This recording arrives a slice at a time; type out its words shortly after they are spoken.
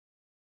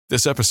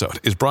This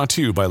episode is brought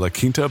to you by La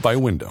Quinta by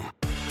Wyndham.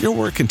 Your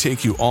work can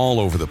take you all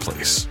over the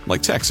place,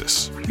 like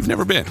Texas. You've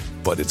never been,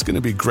 but it's going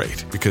to be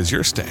great because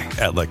you're staying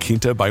at La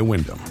Quinta by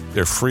Wyndham.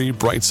 Their free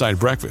Bright Side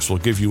breakfast will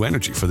give you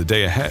energy for the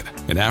day ahead.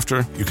 And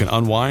after, you can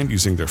unwind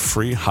using their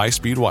free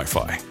high-speed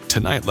Wi-Fi.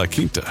 Tonight, La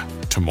Quinta.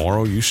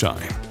 Tomorrow, you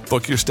shine.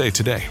 Book your stay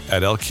today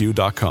at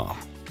LQ.com.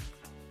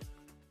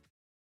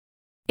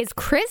 Is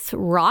Chris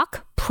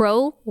Rock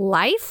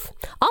pro-life?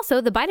 Also,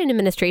 the Biden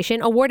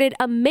administration awarded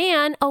a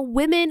man a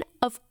Women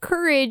of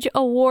Courage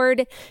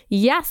Award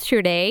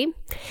yesterday.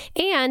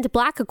 And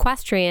Black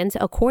equestrians,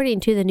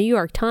 according to the New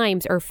York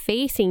Times, are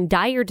facing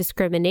dire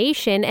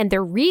discrimination, and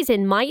their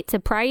reason might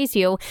surprise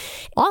you.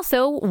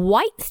 Also,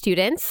 white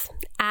students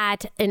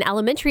at an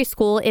elementary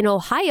school in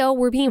Ohio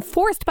were being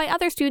forced by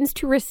other students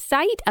to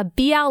recite a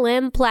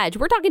BLM pledge.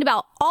 We're talking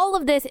about all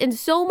of this and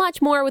so much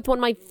more with one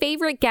of my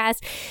favorite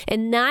guests,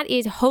 and that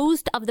is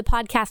host of the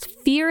podcast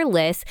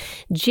Fearless,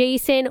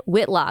 Jason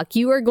Whitlock.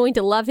 You are going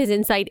to love his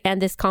insight and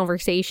this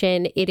conversation.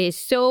 It is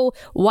so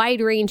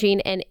wide-ranging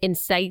and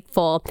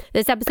insightful.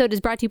 This episode is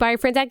brought to you by our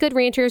friends at Good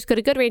Ranchers. Go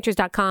to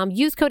goodranchers.com.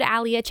 Use code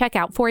Allie at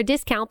checkout for a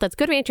discount. That's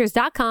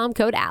goodranchers.com,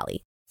 code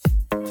Allie.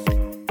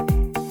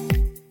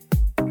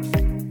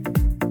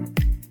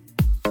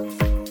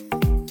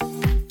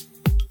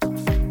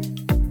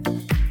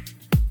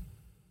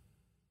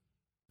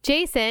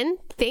 Jason,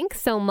 thanks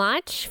so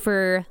much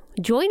for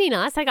joining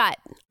us. I got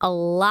a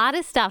lot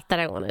of stuff that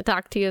I want to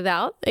talk to you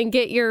about and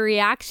get your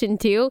reaction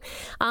to.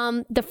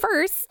 The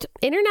first,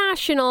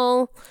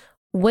 International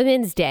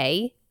Women's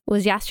Day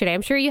was yesterday.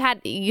 I'm sure you had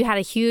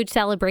a huge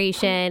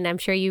celebration. I'm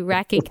sure you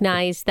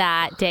recognize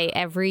that day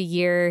every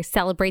year.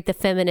 Celebrate the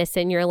feminists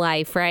in your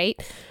life, right?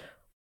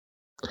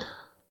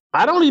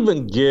 I don't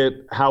even get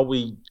how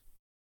we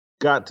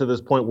got to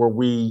this point where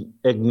we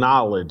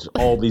acknowledge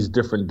all these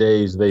different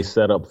days they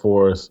set up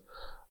for us.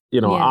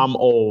 You know, yeah. I'm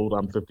old,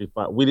 I'm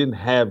 55. We didn't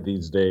have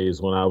these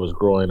days when I was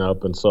growing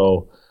up. And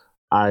so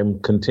I'm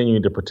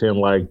continuing to pretend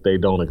like they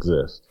don't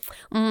exist.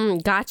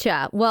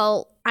 Gotcha.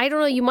 Well, I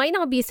don't know. You might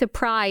not be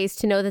surprised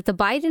to know that the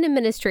Biden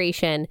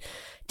administration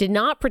did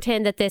not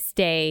pretend that this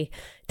day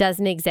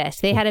doesn't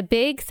exist. They had a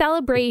big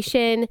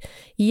celebration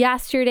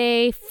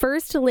yesterday.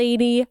 First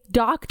Lady,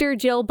 Dr.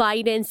 Jill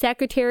Biden,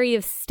 Secretary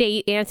of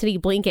State Antony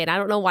Blinken. I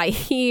don't know why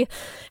he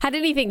had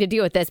anything to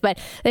do with this, but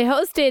they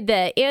hosted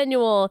the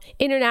annual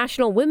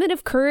International Women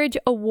of Courage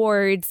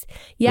Awards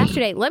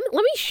yesterday. Let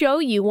me show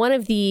you one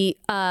of the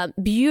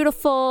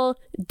beautiful,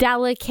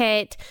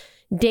 delicate,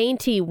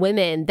 dainty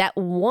women that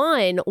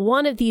won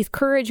one of these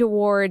Courage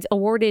Awards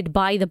awarded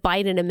by the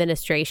Biden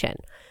administration.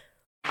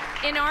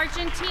 In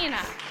Argentina,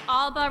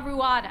 Alba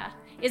Ruada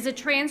is a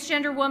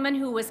transgender woman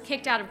who was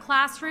kicked out of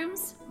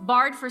classrooms,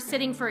 barred for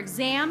sitting for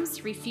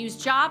exams,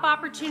 refused job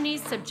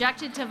opportunities,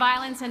 subjected to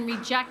violence, and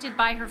rejected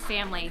by her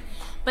family.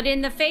 But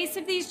in the face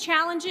of these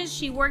challenges,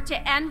 she worked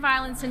to end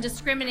violence and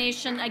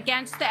discrimination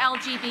against the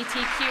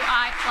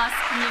LGBTQI+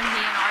 community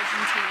in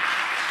Argentina.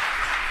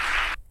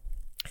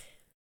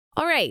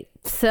 All right,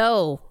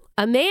 so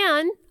a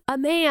man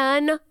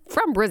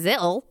from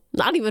Brazil,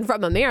 not even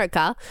from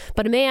America,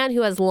 but a man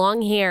who has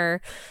long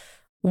hair,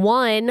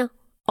 won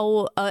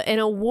an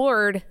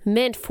award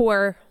meant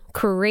for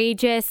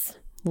courageous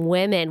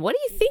women. What do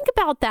you think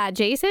about that,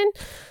 Jason?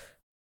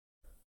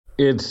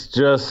 It's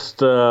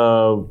just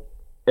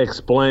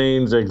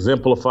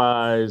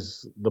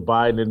exemplifies the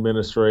Biden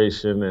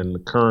administration and the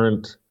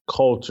current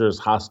culture's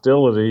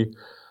hostility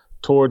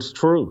towards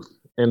truth.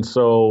 And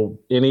so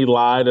any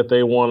lie that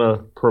they want to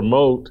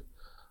promote,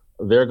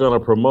 they're going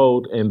to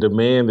promote and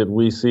demand that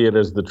we see it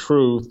as the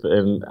truth.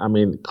 And I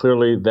mean,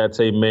 clearly that's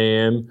a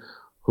man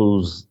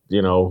who's,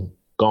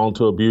 gone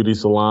to a beauty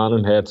salon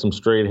and had some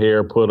straight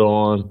hair put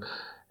on.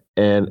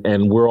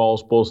 And we're all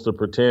supposed to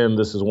pretend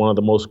this is one of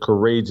the most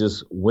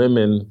courageous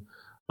women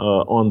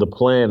on the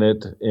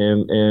planet.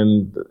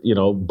 And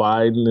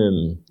Biden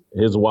and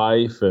his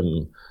wife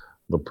and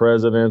the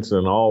presidents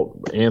and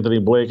all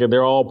Antony Blinken,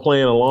 they're all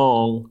playing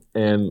along.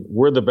 And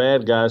we're the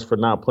bad guys for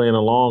not playing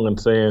along and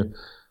saying,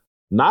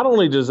 not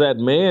only does that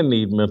man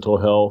need mental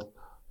health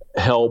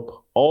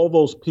help, all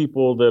those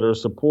people that are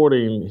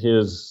supporting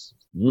his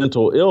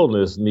mental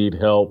illness need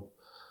help.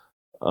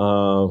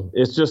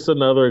 It's just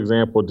another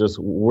example.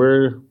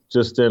 We're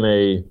just in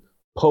a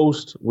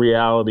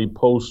post-reality,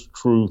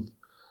 post-truth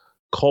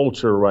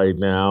culture right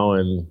now,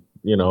 and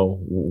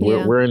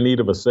we're in need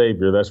of a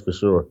savior. That's for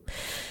sure.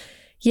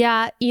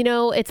 Yeah,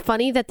 it's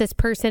funny that this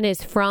person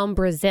is from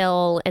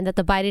Brazil and that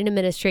the Biden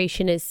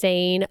administration is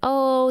saying,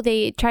 oh,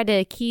 they tried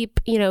to keep,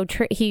 he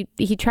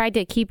tried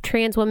to keep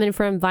trans women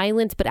from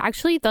violence. But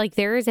actually,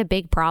 there is a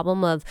big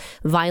problem of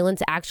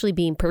violence actually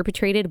being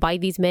perpetrated by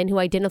these men who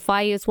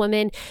identify as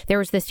women. There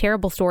was this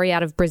terrible story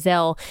out of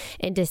Brazil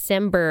in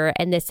December,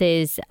 and this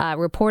is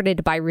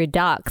reported by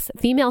Redux.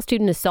 Female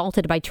student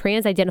assaulted by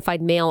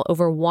trans-identified male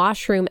over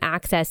washroom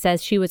access,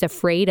 says she was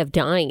afraid of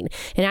dying.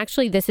 And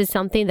actually, this is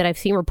something that I've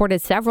seen reported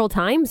several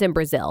times in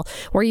Brazil,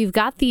 where you've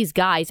got these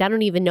guys. I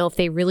don't even know if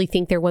they really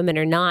think they're women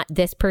or not.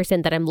 This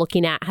person that I'm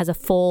looking at has a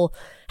full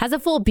has a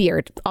full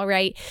beard, all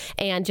right,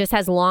 and just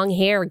has long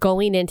hair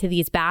going into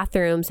these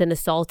bathrooms and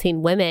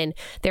assaulting women.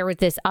 There was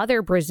this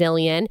other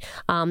Brazilian.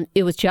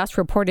 It was just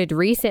reported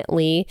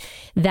recently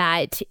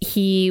that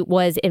he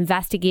was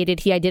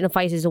investigated. He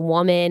identifies as a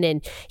woman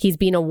and he's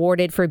being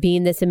awarded for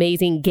being this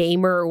amazing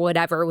gamer or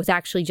whatever. It was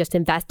actually just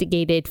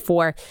investigated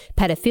for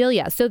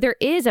pedophilia. So there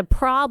is a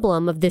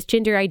problem of this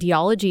gender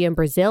ideology in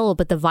Brazil,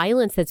 but the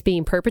violence that's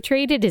being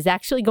perpetrated is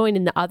actually going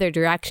in the other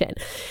direction.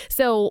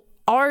 So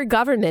our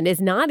government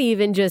is not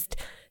even just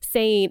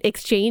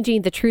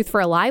exchanging the truth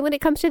for a lie when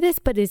it comes to this,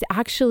 but is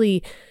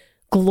actually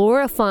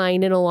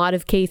glorifying in a lot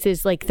of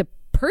cases like the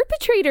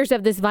perpetrators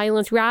of this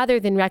violence rather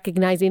than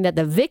recognizing that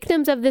the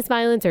victims of this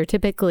violence are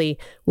typically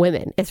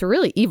women. It's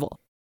really evil.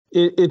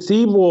 It's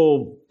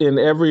evil in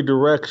every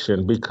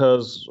direction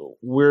because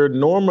we're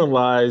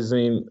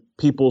normalizing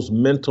people's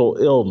mental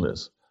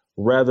illness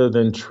rather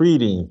than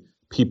treating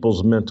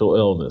people's mental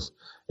illness.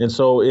 And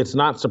so it's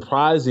not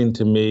surprising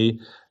to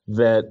me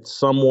that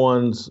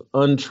someone's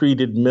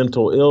untreated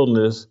mental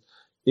illness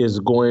is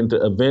going to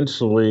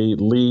eventually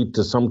lead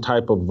to some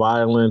type of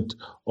violent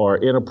or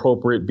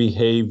inappropriate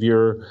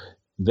behavior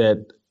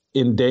that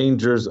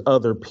endangers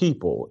other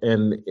people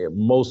and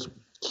most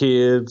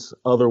kids,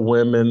 other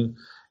women.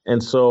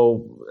 And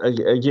so,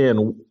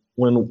 again,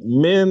 when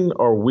men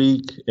are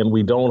weak and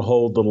we don't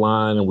hold the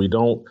line and we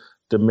don't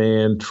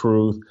demand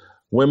truth,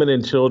 women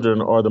and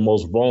children are the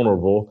most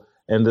vulnerable.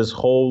 And this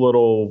whole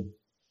little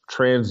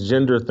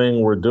transgender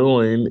thing we're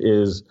doing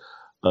is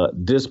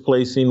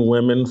displacing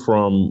women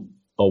from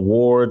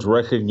awards,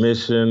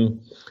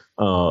 recognition,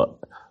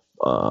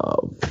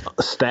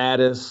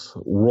 status,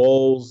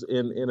 roles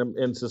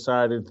in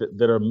society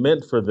that are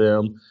meant for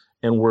them.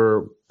 And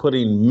we're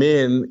putting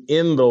men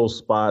in those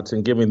spots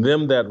and giving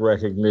them that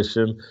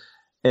recognition.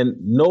 And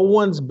no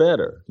one's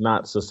better,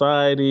 not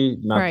society,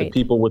 not the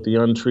people with the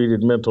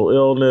untreated mental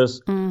illness.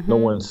 Mm-hmm. No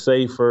one's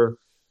safer.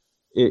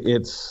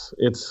 It's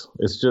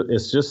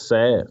just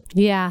sad.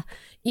 Yeah.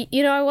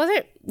 You know, I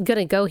wasn't going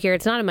to go here.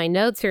 It's not in my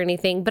notes or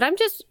anything, but I'm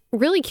just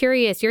really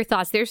curious your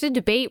thoughts. There's a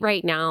debate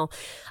right now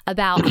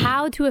about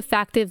how to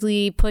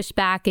effectively push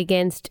back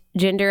against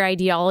gender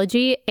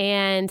ideology.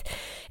 And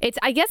it's,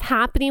 I guess,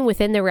 happening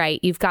within the right.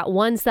 You've got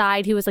one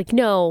side who was like,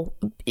 no,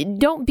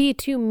 don't be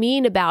too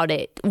mean about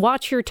it.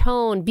 Watch your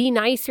tone. Be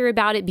nicer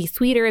about it. Be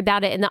sweeter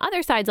about it. And the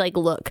other side's like,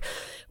 look,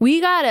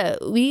 we gotta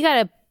we got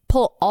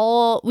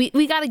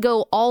to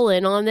go all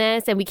in on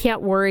this, and we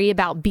can't worry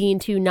about being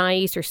too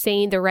nice or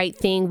saying the right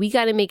thing. We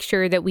got to make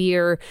sure that we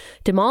are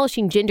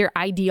demolishing gender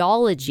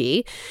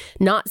ideology,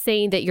 not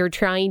saying that you're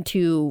trying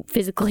to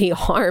physically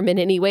harm in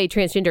any way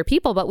transgender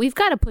people, but we've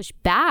got to push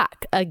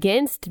back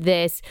against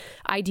this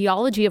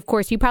ideology. Of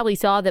course, you probably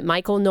saw that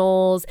Michael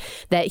Knowles,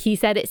 that he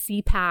said at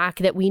CPAC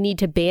that we need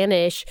to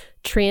banish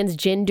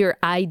transgender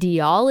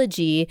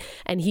ideology,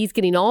 and he's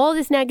getting all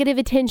this negative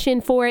attention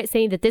for it,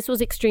 saying that this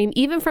was extreme,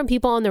 even from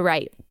people on the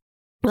right.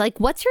 Like,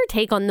 what's your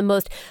take on the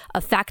most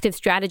effective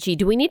strategy?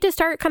 Do we need to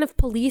start kind of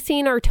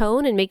policing our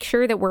tone and make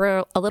sure that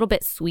we're a little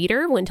bit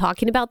sweeter when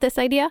talking about this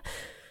idea?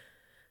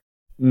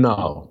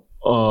 No.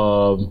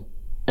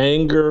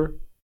 Anger,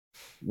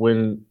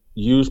 when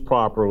used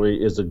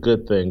properly, is a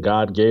good thing.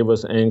 God gave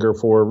us anger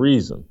for a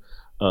reason.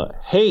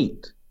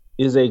 Hate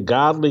is a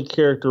godly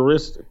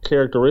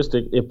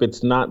characteristic if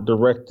it's not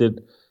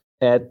directed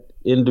at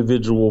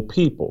individual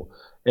people.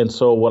 And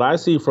so what I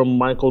see from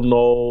Michael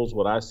Knowles,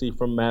 what I see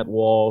from Matt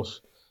Walsh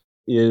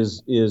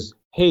is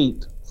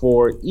hate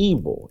for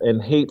evil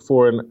and hate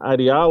for an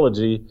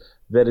ideology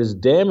that is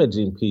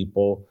damaging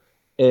people.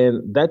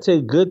 And that's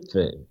a good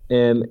thing.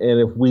 And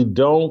if we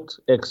don't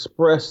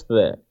express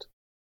that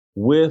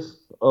with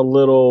a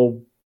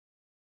little,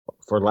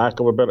 for lack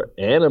of a better,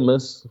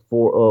 animus,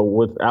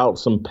 without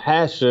some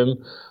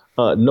passion,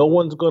 no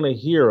one's going to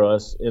hear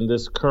us in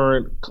this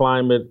current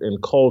climate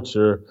and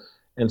culture.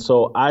 And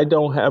so I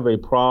don't have a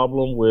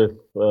problem with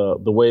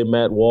the way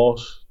Matt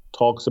Walsh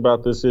talks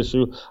about this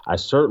issue. I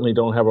certainly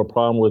don't have a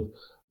problem with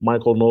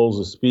Michael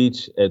Knowles'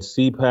 speech at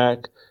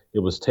CPAC. It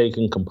was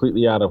taken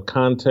completely out of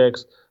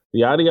context.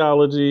 The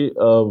ideology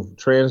of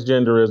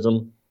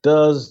transgenderism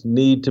does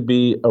need to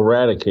be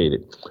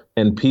eradicated.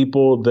 And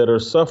people that are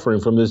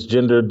suffering from this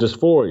gender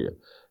dysphoria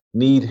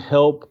need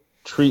help,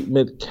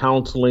 treatment,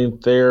 counseling,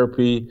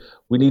 therapy.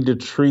 We need to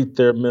treat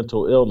their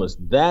mental illness.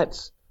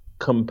 That's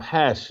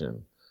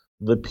compassion.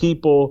 The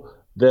people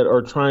that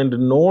are trying to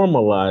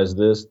normalize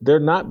this, they're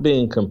not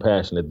being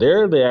compassionate.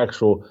 They're the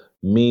actual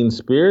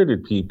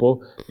mean-spirited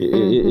people.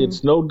 Mm-hmm.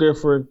 It's no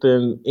different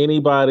than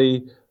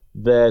anybody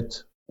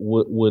that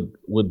would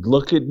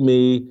look at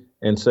me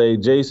and say,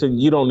 Jason,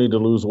 you don't need to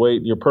lose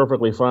weight. You're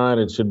perfectly fine.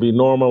 It should be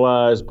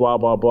normalized, blah,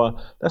 blah, blah.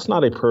 That's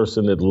not a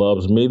person that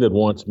loves me, that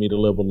wants me to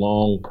live a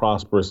long,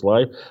 prosperous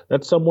life.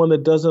 That's someone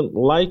that doesn't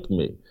like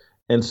me.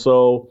 And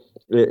so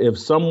if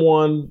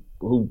someone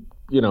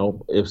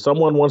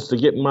wants to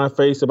get in my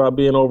face about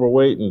being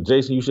overweight and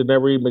Jason, you should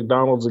never eat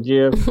McDonald's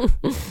again,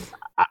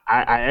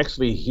 I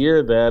actually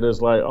hear that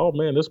as like, oh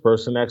man, this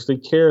person actually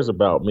cares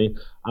about me.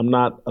 I'm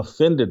not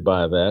offended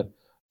by that.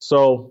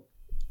 So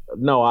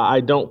no, I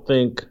don't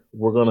think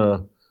we're going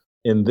to,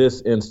 in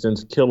this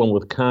instance, kill them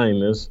with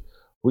kindness.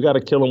 We got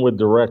to kill them with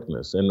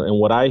directness. And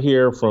what I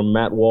hear from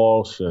Matt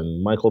Walsh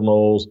and Michael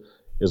Knowles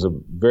is a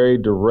very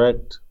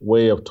direct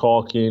way of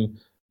talking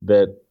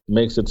that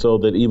makes it so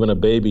that even a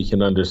baby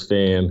can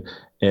understand.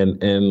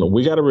 And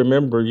we got to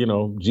remember,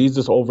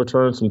 Jesus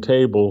overturned some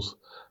tables.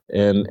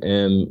 And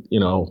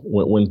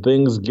when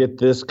things get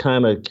this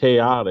kind of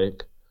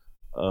chaotic,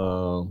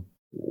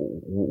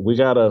 we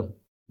got to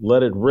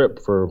let it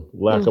rip, for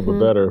lack of a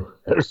better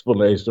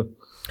explanation.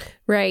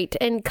 Right.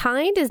 And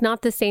kind is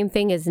not the same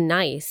thing as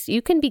nice.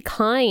 You can be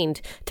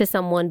kind to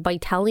someone by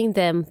telling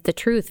them the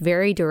truth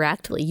very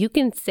directly. You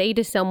can say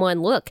to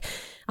someone, look,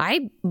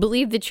 I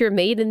believe that you're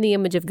made in the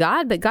image of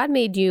God, but God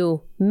made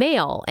you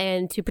male,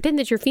 and to pretend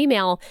that you're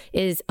female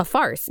is a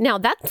farce. Now,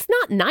 that's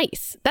not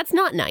nice. That's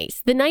not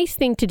nice. The nice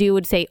thing to do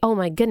would say, oh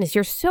my goodness,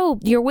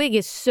 your wig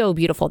is so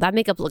beautiful. That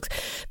makeup looks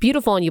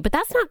beautiful on you. But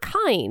that's not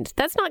kind.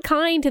 That's not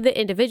kind to the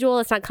individual.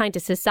 It's not kind to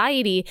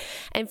society.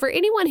 And for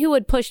anyone who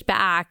would push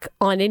back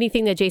on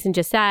anything that Jason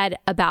just said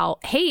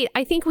about hate,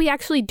 I think we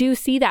actually do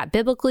see that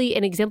biblically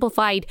and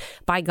exemplified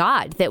by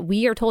God, that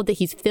we are told that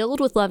he's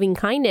filled with loving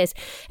kindness.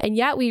 And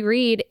yet we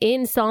read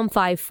in Psalm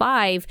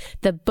 5:5,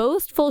 the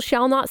boastful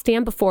shall not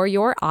stand before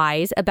your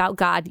eyes about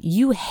God.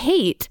 You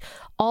hate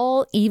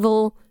all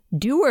evil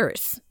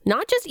doers.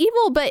 Not just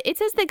evil, but it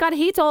says that God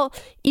hates all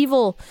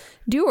evil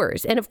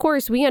doers. And of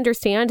course, we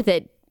understand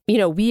that,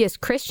 we as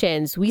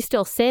Christians, we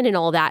still sin and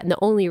all that. And the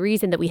only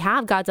reason that we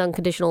have God's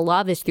unconditional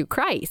love is through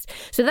Christ.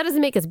 So that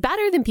doesn't make us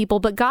better than people,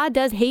 but God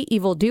does hate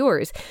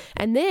evildoers.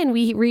 And then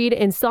we read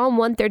in Psalm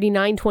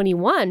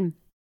 139:21,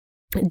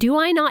 do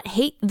I not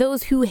hate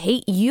those who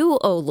hate you,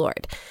 O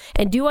Lord?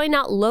 And do I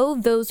not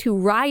loathe those who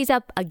rise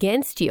up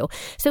against you?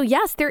 So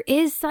yes, there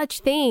is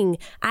such thing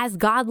as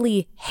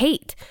godly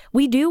hate.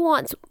 We do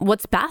want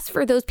what's best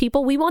for those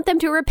people. We want them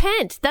to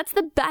repent. That's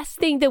the best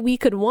thing that we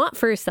could want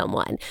for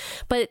someone.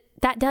 But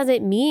that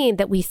doesn't mean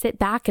that we sit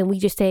back and we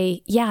just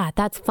say, yeah,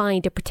 that's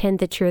fine to pretend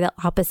that you're the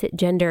opposite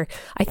gender.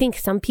 I think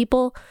some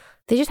people,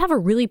 they just have a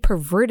really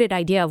perverted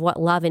idea of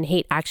what love and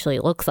hate actually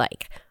looks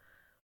like.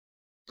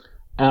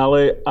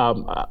 Allie,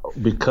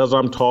 because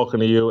I'm talking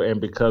to you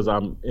and because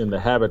I'm in the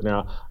habit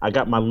now, I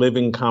got my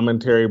Living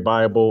Commentary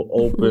Bible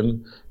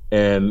open,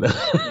 and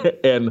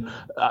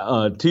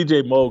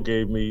TJ Moe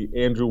gave me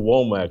Andrew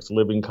Womack's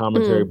Living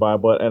Commentary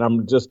Bible, and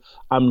I'm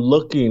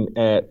looking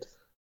at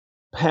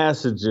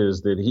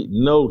passages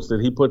notes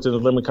that he puts in the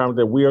Living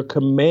Commentary that we are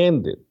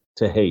commanded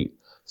to hate.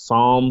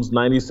 Psalms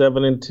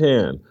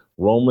 97:10,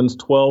 Romans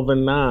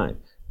 12:9.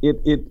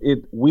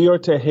 We are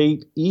to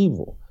hate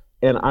evil,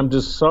 and I'm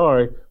just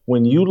sorry.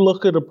 When you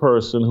look at a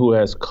person who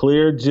has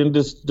clear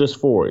gender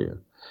dysphoria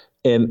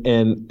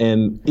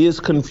and is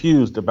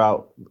confused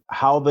about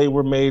how they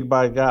were made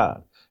by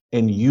God,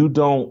 and you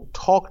don't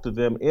talk to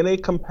them in a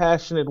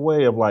compassionate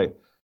way of like,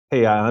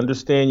 hey, I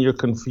understand you're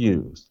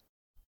confused,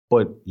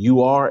 but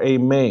you are a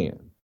man,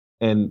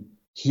 and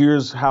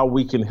here's how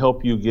we can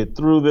help you get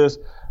through this.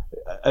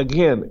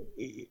 Again,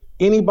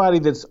 anybody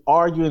that's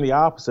arguing the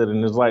opposite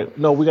and is like,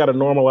 no, we got to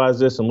normalize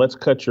this and let's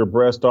cut your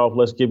breast off,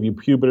 let's give you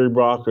puberty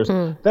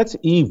blockers, that's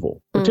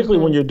evil,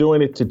 particularly when you're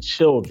doing it to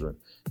children.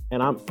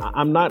 And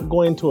I'm not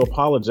going to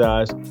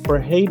apologize for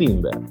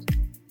hating that.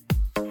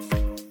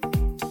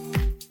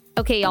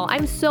 Okay, y'all,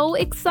 I'm so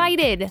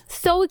excited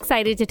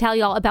to tell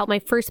y'all about my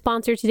first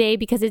sponsor today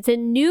because it's a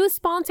new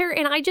sponsor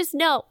and I just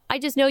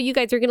know you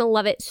guys are going to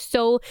love it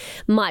so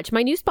much.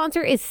 My new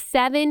sponsor is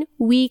 7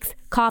 Weeks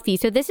Coffee.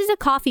 So this is a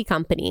coffee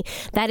company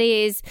that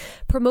is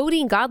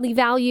promoting godly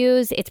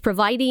values. It's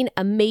providing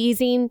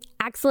amazing,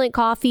 excellent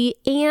coffee,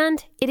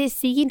 and it is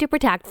seeking to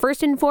protect,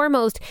 first and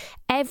foremost,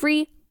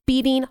 every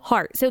beating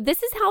heart. So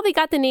this is how they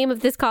got the name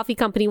of this coffee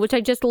company, which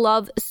I just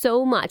love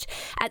so much.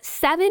 At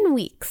 7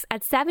 weeks,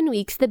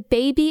 the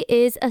baby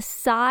is the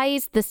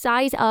size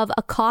of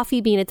a coffee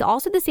bean. It's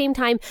also the same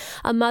time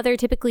a mother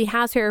typically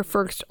has her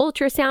first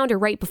ultrasound or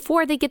right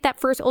before they get that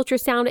first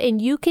ultrasound,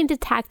 and you can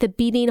detect the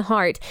beating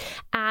heart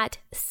at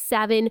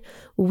 7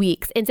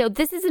 weeks. And so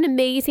this is an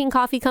amazing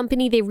coffee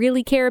company. They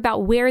really care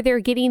about where they're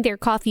getting their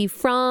coffee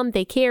from.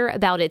 They care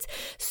about its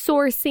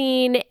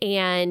sourcing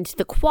and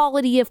the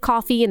quality of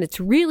coffee, and it's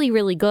really,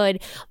 really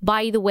good,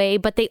 by the way,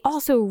 but they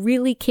also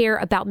really care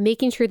about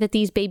making sure that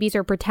these babies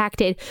are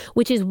protected,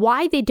 which is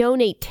why they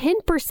donate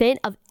 10%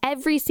 of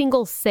every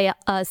single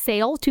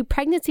sale to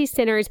pregnancy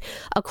centers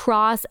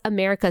across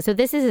America. So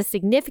this is a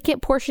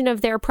significant portion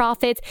of their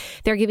profits.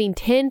 They're giving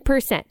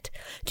 10%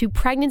 to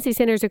pregnancy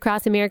centers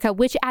across America,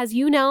 which, as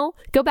you know,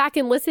 go back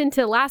and listen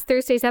to last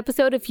Thursday's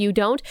episode if you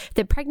don't.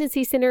 The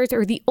pregnancy centers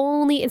are the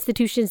only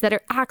institutions that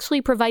are actually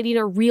providing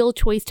a real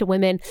choice to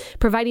women,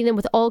 providing them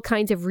with all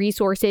kinds of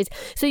resources.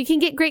 So you can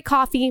get great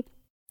coffee.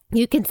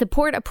 You can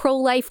support a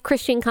pro-life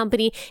Christian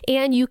company,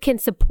 and you can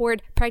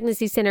support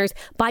pregnancy centers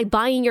by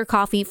buying your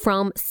coffee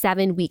from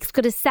 7 Weeks.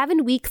 Go to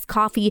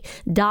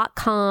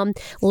 7weekscoffee.com.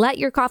 Let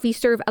your coffee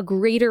serve a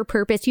greater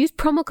purpose. Use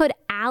promo code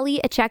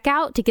Allie at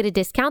checkout to get a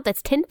discount.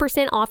 That's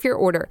 10% off your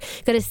order.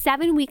 Go to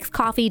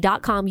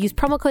 7weekscoffee.com. Use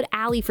promo code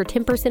Allie for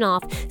 10%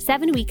 off.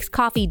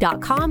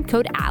 7weekscoffee.com,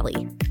 code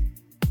Allie.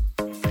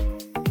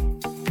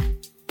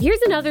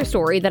 Here's another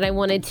story that I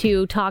wanted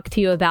to talk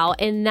to you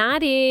about, and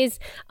that is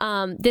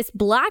this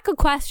Black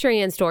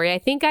equestrian story. I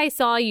think I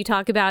saw you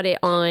talk about it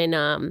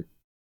on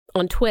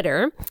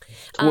Twitter.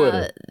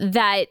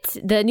 That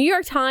the New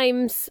York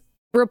Times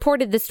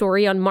reported the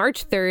story on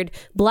March 3rd.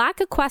 Black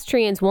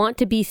equestrians want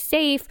to be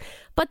safe,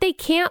 but they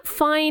can't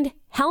find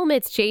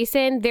helmets,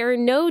 Jason. There are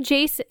no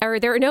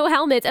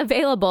helmets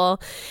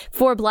available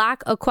for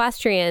Black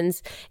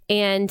equestrians.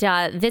 And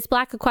this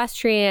Black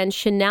equestrian,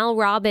 Chanel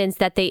Robbins,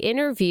 that they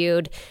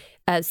interviewed,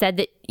 said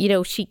that,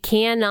 she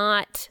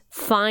cannot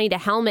find a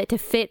helmet to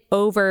fit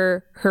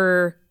over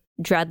her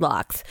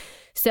dreadlocks.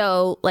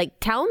 So,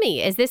 tell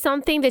me, is this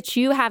something that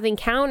you have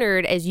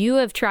encountered as you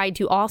have tried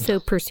to also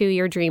pursue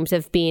your dreams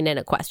of being an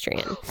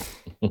equestrian?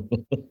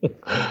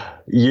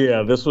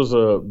 Yeah, this was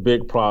a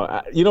big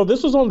problem.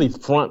 This was on the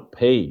front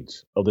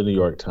page of the New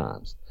York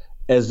Times,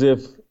 as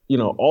if,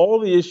 all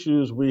the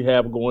issues we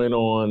have going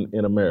on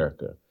in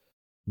America,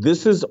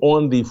 this is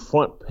on the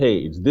front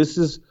page. This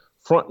is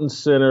front and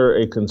center,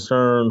 a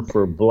concern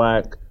for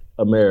Black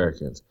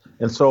Americans.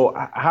 And so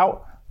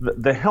how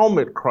the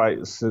helmet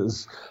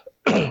crisis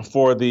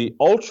for the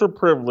ultra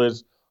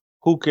privileged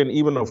who can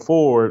even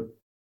afford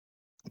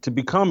to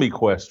become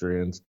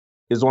equestrians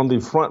is on the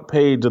front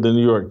page of the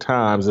New York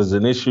Times as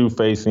an issue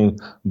facing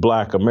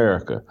Black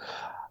America.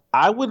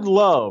 I would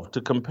love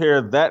to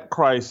compare that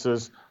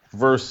crisis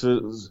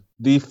versus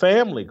the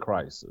family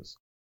crisis,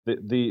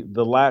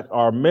 the lack,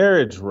 our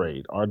marriage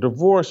rate, our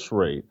divorce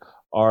rate,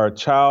 our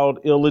child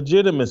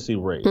illegitimacy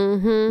rate.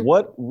 Mm-hmm.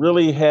 What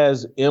really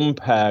has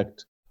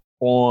impact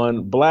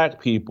on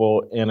Black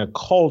people in a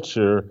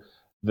culture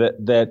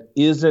that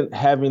isn't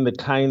having the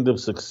kind of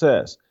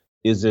success?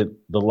 Is it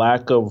the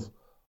lack of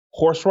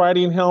horse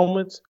riding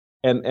helmets?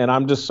 And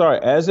I'm just sorry,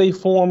 as a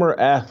former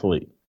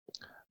athlete,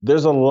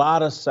 there's a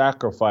lot of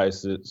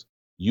sacrifices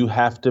you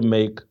have to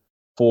make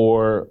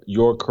for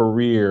your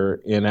career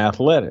in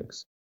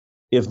athletics.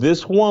 If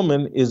this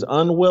woman is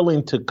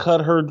unwilling to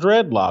cut her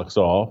dreadlocks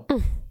off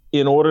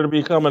in order to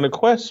become an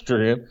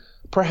equestrian,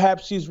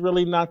 perhaps she's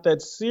really not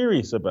that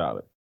serious about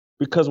it.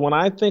 Because when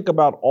I think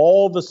about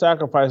all the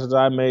sacrifices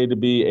I made to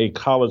be a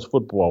college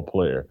football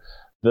player,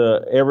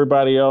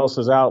 everybody else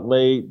is out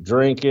late,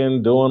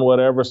 drinking, doing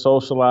whatever,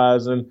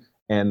 socializing,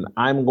 and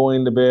I'm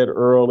going to bed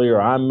early,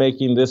 or I'm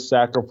making this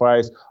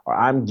sacrifice, or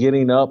I'm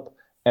getting up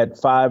at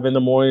 5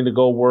 a.m. to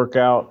go work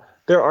out.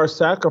 There are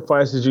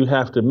sacrifices you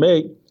have to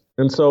make.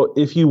 And so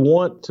if you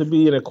want to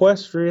be an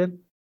equestrian,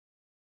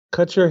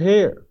 cut your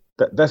hair.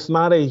 That's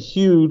not a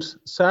huge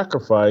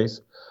sacrifice.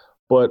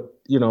 But,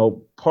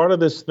 part of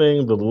this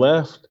thing, the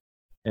left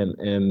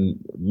and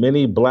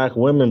many Black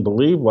women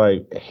believe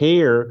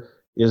hair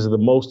is the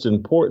most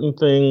important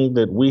thing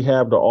that we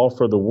have to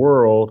offer the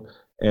world.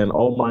 And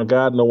oh my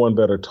God, no one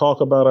better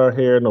talk about our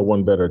hair. No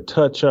one better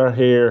touch our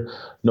hair.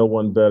 No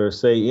one better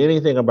say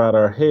anything about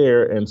our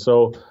hair. And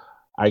so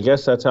I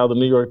guess that's how the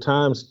New York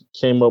Times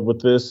came up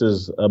with this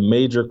as a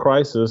major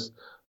crisis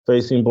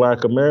facing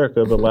Black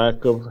America, the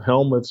lack of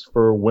helmets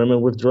for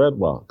women with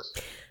dreadlocks.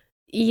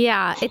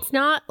 Yeah, it's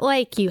not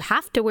like you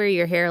have to wear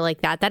your hair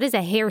like that. That is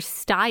a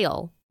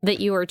hairstyle that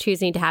you are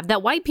choosing to have.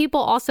 That white people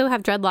also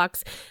have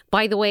dreadlocks,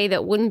 by the way,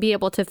 that wouldn't be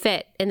able to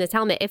fit in this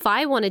helmet. If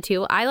I wanted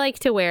to, I like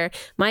to wear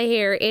my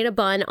hair in a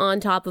bun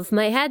on top of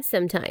my head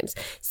sometimes.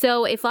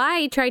 So if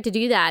I tried to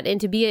do that and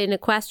to be an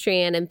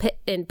equestrian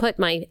and put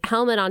my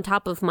helmet on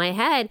top of my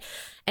head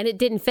and it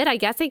didn't fit, I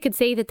guess I could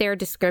say that they're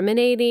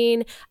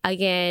discriminating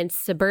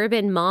against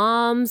suburban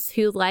moms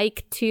who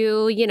like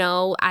to,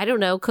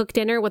 cook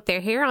dinner with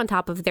their hair on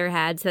top of their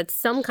heads. That's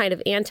some kind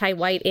of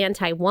anti-white,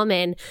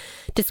 anti-woman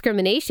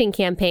discrimination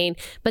campaign.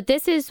 But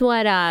this is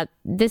what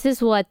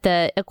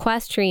the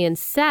equestrians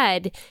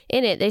said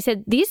in it. They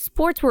said these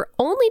sports were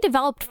only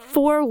developed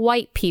for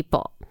white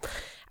people,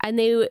 and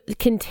they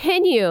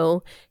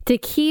continue to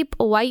keep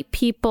white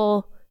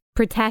people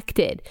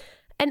protected.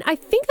 And I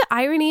think the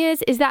irony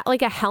is that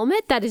a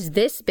helmet that is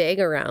this big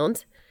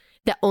around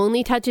that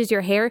only touches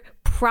your hair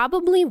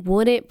probably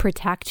wouldn't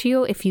protect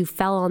you if you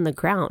fell on the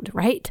ground,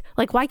 right?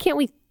 Why can't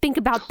we think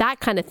about that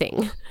kind of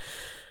thing?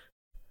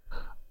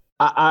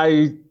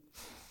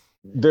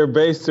 They're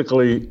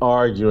basically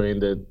arguing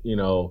that,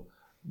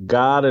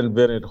 God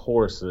invented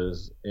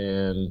horses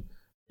and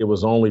it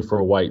was only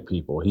for white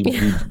people. He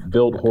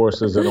built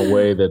horses in a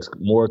way that's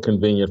more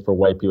convenient for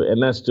white people.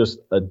 And that's just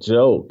a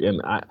joke.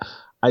 And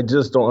I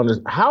just don't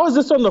understand. How is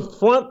this on the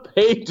front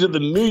page of the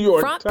New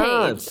York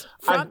Times?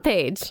 Front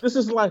page. This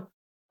is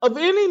of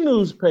any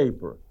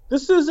newspaper.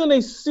 This isn't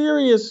a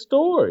serious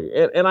story.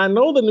 And I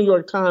know the New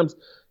York Times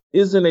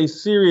isn't a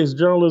serious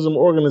journalism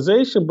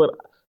organization, but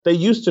they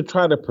used to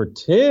try to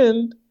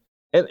pretend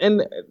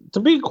And to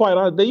be quite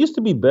honest, they used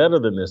to be better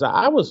than this.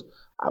 I was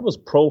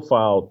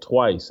profiled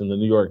twice in the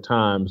New York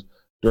Times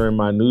during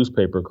my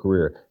newspaper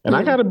career. And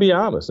I got to be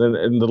honest.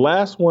 And the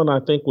last one I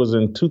think was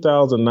in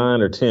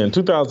 2009 or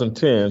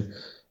 2010.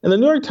 And the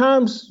New York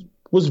Times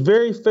was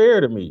very fair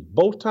to me.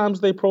 Both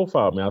times they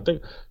profiled me. I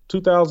think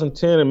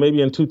 2010 and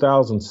maybe in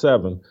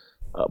 2007.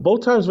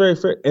 Both times very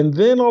fair. And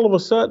then all of a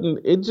sudden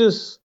it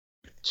just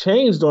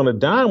changed on a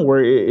dime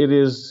where it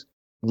is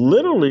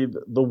literally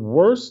the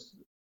worst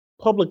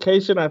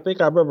publication I think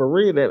I've ever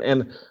read.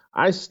 And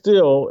I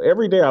still,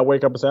 every day I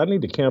wake up and say, I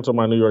need to cancel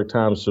my New York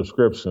Times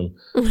subscription.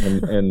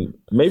 And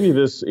maybe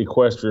this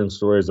equestrian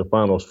story is the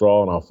final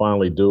straw and I'll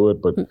finally do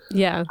it. But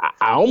yeah,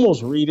 I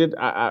almost read it.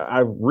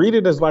 I read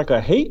it as like a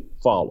hate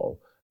follow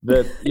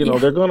that,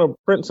 they're going to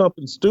print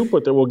something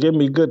stupid that will give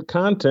me good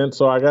content.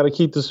 So I got to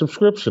keep the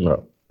subscription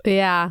up.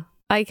 Yeah.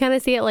 I kind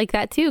of see it like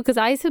that too, because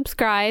I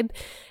subscribe,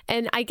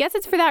 and I guess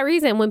it's for that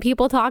reason. When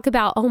people talk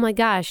about, oh my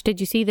gosh,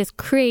 did you see this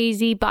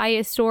crazy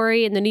bias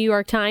story in the New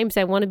York Times?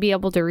 I want to be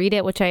able to read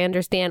it, which I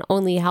understand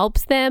only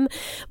helps them,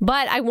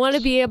 but I want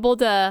to be able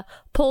to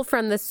pull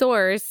from the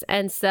source.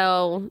 And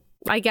so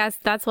I guess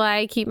that's why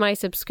I keep my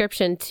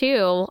subscription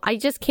too. I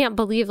just can't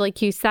believe,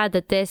 like you said,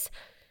 that this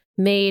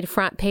made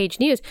front page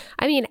news.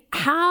 I mean,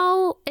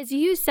 how, as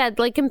you said,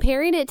 like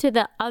comparing it to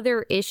the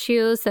other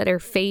issues that are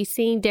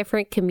facing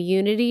different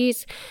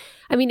communities,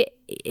 I mean,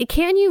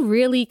 can you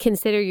really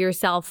consider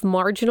yourself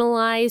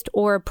marginalized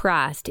or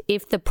oppressed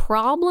if the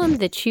problem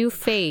that you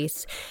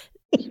face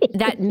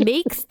that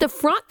makes the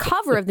front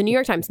cover of the New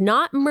York Times,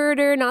 not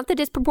murder, not the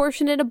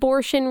disproportionate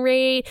abortion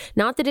rate,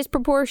 not the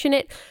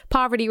disproportionate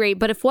poverty rate,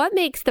 but if what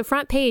makes the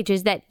front page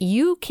is that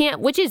you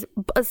can't, which is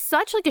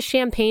such like a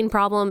champagne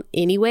problem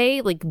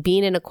anyway, like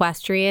being an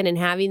equestrian and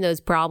having those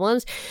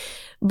problems,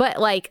 but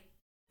like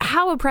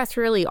how oppressed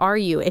really are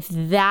you if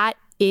that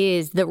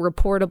is the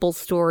reportable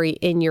story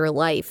in your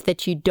life,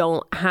 that you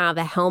don't have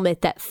a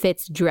helmet that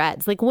fits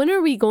dreads? Like, when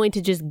are we going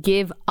to just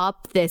give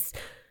up this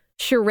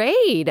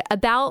charade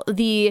about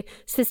the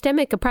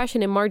systemic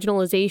oppression and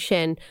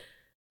marginalization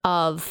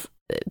of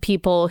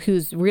people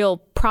whose real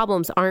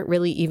problems aren't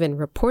really even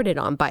reported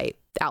on by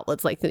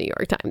outlets like the New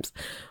York Times?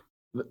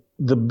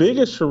 The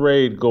biggest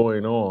charade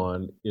going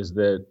on is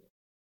that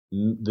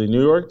the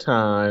New York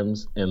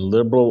Times and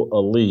liberal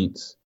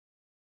elites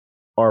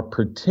are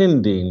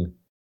pretending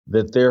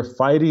that they're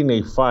fighting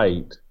a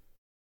fight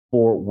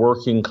for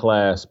working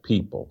class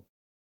people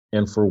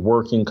and for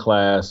working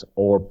class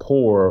or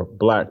poor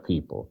Black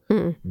people.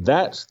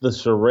 That's the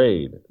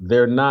charade.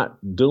 They're not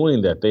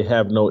doing that. They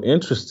have no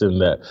interest in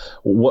that.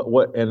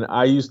 And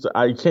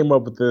I came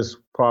up with this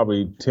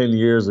probably 10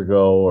 years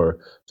ago or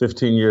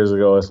 15 years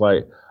ago. It's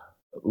like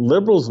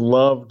liberals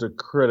love to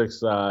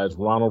criticize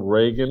Ronald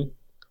Reagan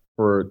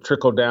for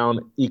trickle-down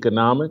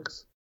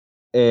economics.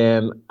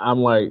 And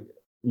I'm like,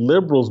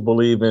 liberals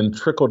believe in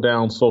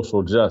trickle-down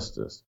social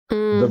justice.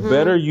 The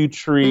better you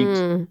treat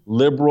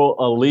liberal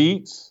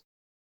elites,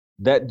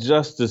 that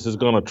justice is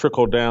going to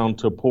trickle down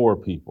to poor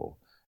people.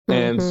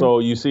 And so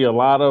you see a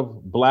lot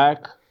of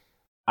Black,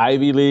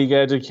 Ivy League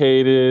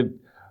educated,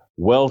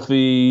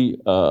 wealthy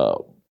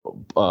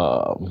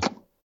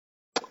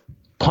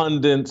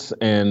pundits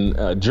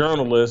and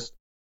journalists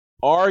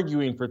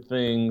arguing for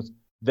things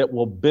that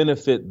will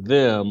benefit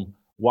them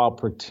while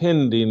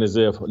pretending as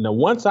if, now,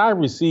 once I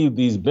receive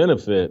these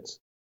benefits,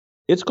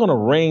 it's going to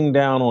rain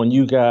down on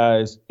you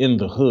guys in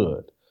the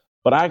hood.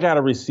 But I got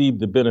to receive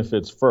the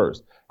benefits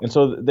first. And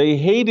so they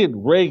hated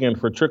Reagan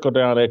for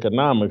trickle-down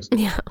economics,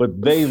 but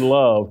they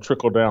love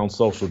trickle-down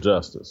social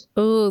justice.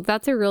 Oh,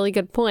 that's a really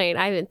good point.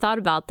 I haven't thought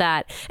about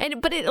that.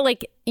 But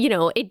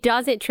it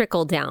doesn't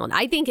trickle down.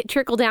 I think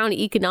trickle-down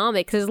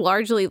economics is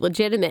largely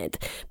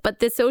legitimate. But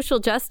the social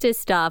justice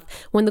stuff,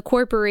 when the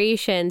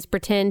corporations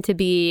pretend to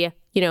be,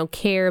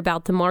 care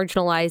about the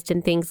marginalized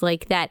and things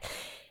like that,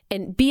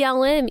 and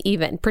BLM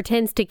even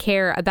pretends to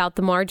care about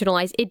the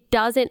marginalized, it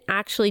doesn't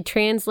actually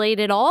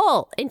translate at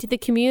all into the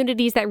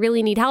communities that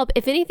really need help.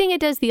 If anything, it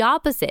does the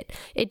opposite.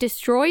 It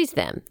destroys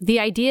them. The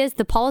ideas,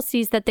 the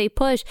policies that they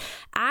push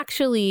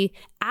actually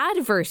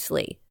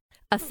adversely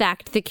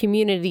affect the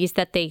communities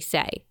that they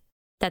say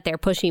that they're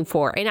pushing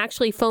for, and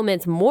actually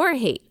foments more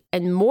hate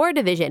and more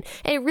division.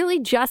 And it really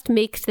just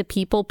makes the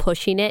people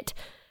pushing it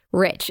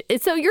rich.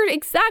 So you're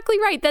exactly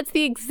right. That's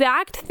the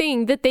exact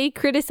thing that they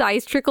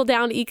criticize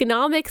trickle-down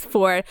economics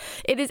for.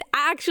 It is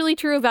actually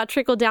true about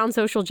trickle-down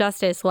social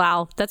justice.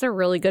 Wow, that's a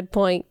really good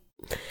point.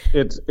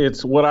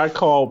 It's what I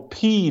call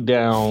pee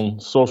down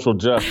social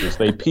justice.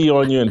 They pee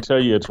on you and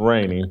tell you it's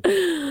raining.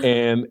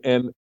 And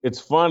it's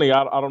funny.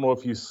 I don't know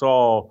if you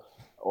saw,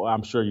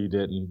 I'm sure you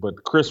didn't,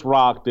 but Chris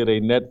Rock did a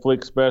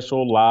Netflix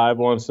special live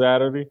on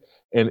Saturday,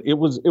 and it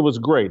was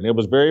great. And it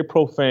was very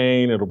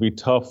profane. It'll be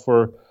tough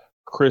for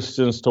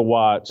Christians to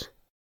watch,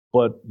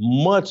 but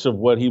much of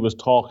what he was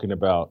talking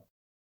about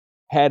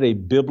had a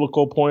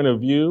biblical point of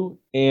view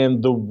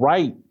and the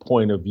right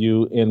point of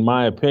view, in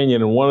my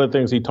opinion. And one of the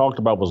things he talked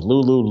about was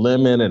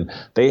Lululemon, and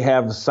they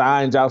have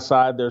signs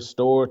outside their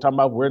store talking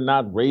about we're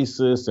not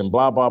racist and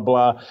blah, blah,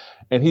 blah.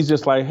 And he's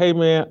just like, hey,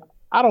 man,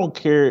 I don't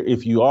care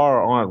if you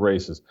are or aren't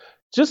racist.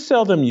 Just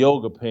sell them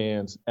yoga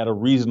pants at a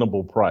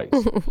reasonable price.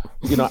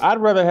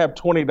 I'd rather have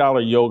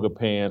 $20 yoga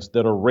pants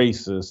that are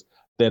racist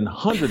than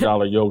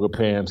 $100 yoga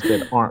pants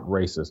that aren't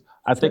racist.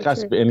 I think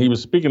and he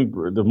was speaking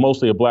to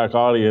mostly a black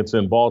audience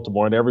in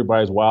Baltimore, and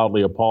everybody's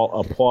wildly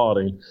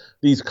applauding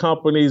these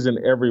companies and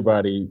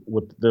everybody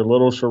with their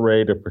little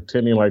charade of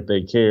pretending like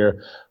they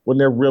care when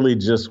they really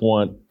just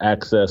want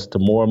access to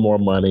more and more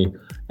money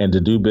and to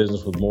do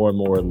business with more and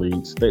more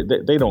elites.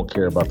 They don't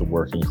care about the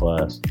working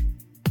class.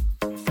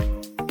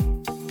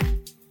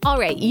 All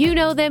right, you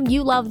know them,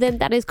 you love them.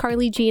 That is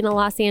Carly Jean in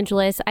Los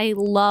Angeles. I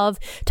love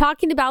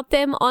talking about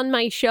them on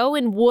my show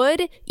and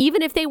would,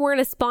 even if they weren't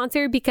a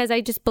sponsor, because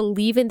I just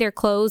believe in their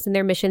clothes and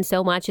their mission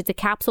so much. It's a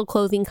capsule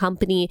clothing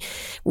company,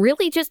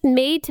 really just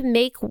made to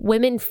make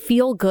women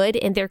feel good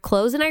in their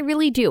clothes, and I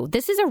really do.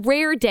 This is a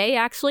rare day,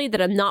 actually,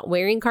 that I'm not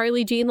wearing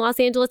Carly Jean Los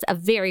Angeles, a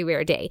very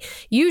rare day.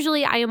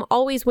 Usually, I am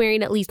always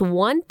wearing at least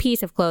one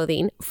piece of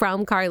clothing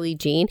from Carly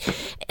Jean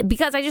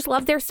because I just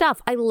love their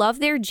stuff. I love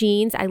their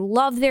jeans. I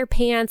love their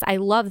pants. I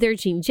love their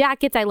jean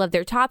jackets. I love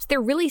their tops.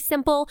 They're really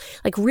simple,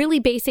 like really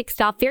basic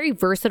stuff, very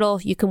versatile.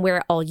 You can wear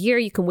it all year.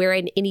 You can wear it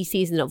in any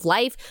season of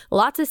life.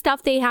 Lots of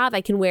stuff they have. I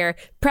can wear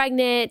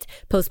pregnant,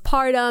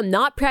 postpartum,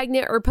 not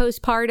pregnant or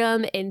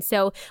postpartum. And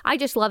so I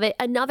just love it.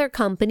 Another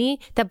company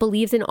that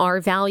believes in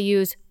our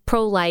values,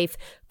 pro-life,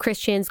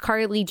 Christians.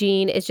 Carly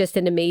Jean is just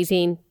an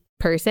amazing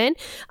person.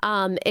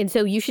 And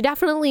so you should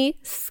definitely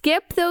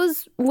skip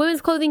those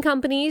women's clothing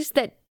companies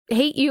that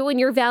hate you and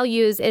your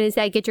values and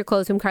instead get your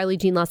clothes from Carly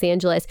Jean Los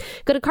Angeles.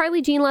 Go to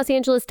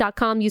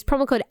carlyjeanlosangeles.com. Use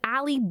promo code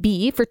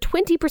AllieB for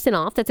 20%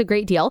 off. That's a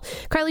great deal.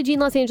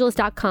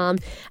 carlyjeanlosangeles.com.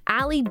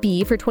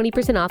 AllieB for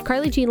 20% off.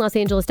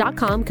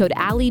 carlyjeanlosangeles.com. Code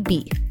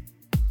AllieB.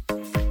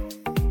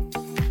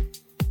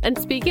 And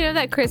speaking of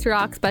that Chris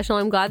Rock special,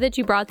 I'm glad that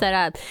you brought that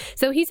up.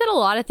 So he said a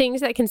lot of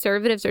things that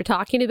conservatives are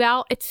talking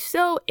about. It's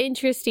so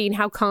interesting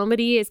how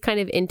comedy is kind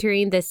of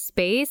entering this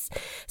space.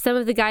 Some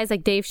of the guys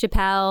like Dave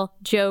Chappelle,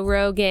 Joe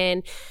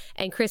Rogan,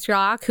 and Chris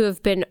Rock, who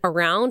have been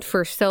around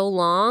for so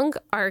long,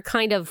 are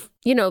kind of,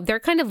 they're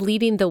kind of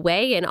leading the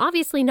way and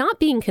obviously not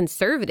being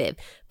conservative,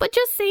 but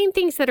just saying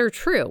things that are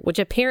true, which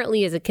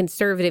apparently is a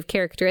conservative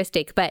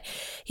characteristic. But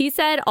he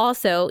said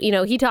also,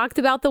 he talked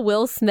about the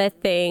Will Smith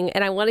thing,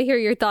 and I want to hear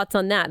your thoughts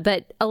on that.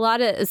 But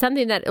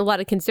something that a lot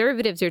of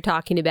conservatives are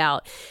talking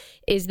about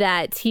is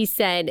that he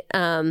said,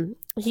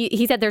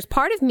 he said, there's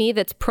part of me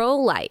that's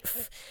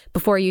pro-life,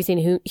 before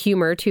using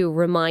humor to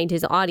remind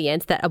his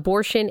audience that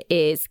abortion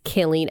is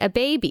killing a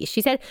baby.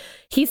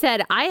 He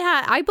said,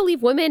 I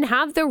believe women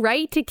have the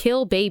right to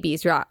kill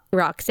babies,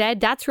 Rock said.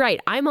 That's right.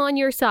 I'm on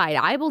your side.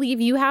 I believe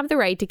you have the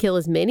right to kill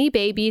as many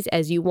babies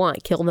as you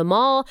want. Kill them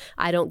all.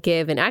 I don't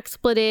give an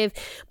expletive,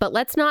 but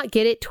let's not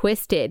get it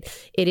twisted.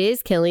 It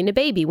is killing a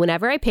baby.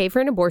 Whenever I pay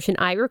for an abortion,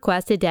 I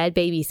request a dead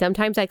baby.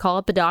 Sometimes I call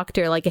up a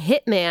doctor like a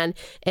hitman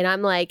and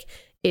I'm like,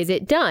 is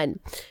it done?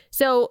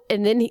 So,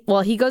 and then,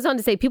 he goes on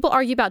to say, people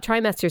argue about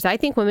trimesters. I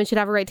think women should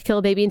have a right to kill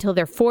a baby until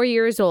they're 4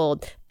 years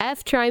old.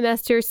 F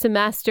trimester,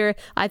 semester.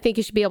 I think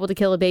you should be able to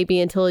kill a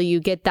baby until you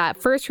get that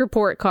first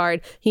report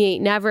card. He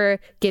ain't never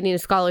getting a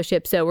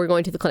scholarship, so we're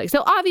going to the clinic.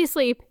 So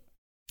obviously,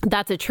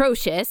 that's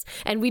atrocious,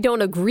 and we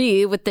don't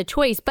agree with the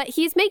choice, but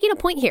he's making a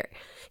point here.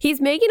 He's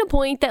making a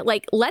point that,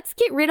 let's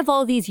get rid of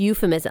all these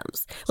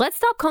euphemisms. Let's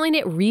stop calling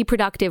it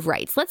reproductive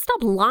rights. Let's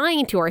stop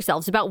lying to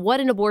ourselves about what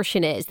an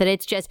abortion is, that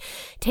it's just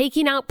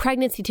taking out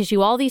pregnancy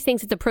tissue, all these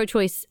things that the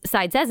pro-choice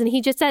side says. And he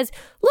just says,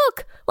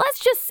 look, let's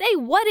just say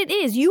what it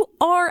is. You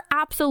are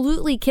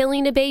absolutely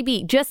killing a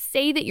baby. Just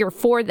say that you're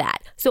for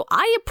that. So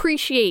I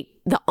appreciate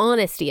the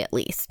honesty, at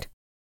least.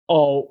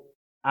 Oh,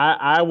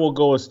 I will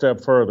go a step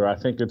further. I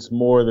think it's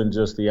more than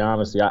just the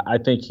honesty. I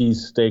think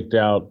he's staked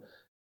out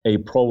a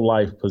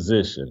pro-life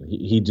position.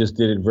 He just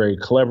did it very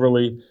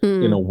cleverly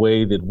in a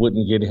way that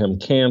wouldn't get him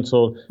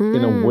canceled,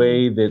 in a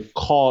way that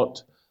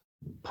caught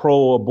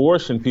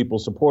pro-abortion people,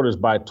 supporters,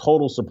 by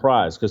total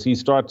surprise. Because he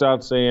starts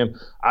out saying,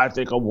 I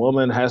think a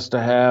woman has to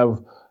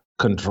have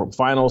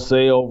final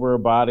say over her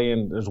body,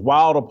 and there's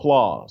wild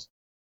applause.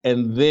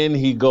 And then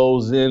he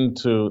goes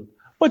into,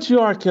 but you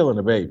are killing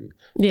a baby.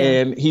 Yeah.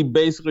 And he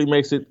basically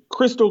makes it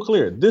crystal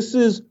clear. This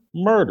is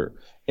murder.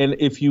 And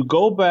if you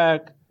go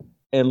back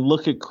and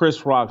look at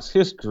Chris Rock's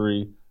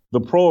history, the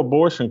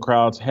pro-abortion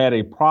crowds had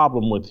a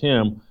problem with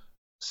him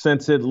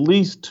since at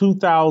least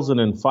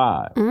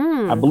 2005.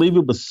 I believe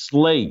it was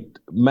Slate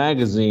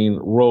magazine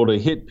wrote a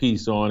hit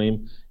piece on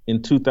him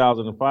in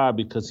 2005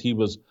 because he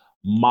was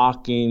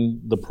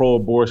mocking the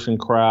pro-abortion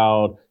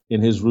crowd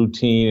in his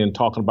routine and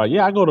talking about,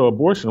 I go to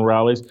abortion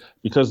rallies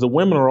because the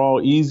women are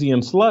all easy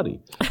and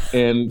slutty.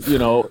 And,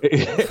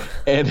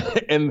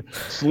 and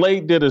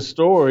Slate did a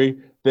story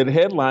that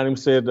headlined him,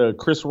 said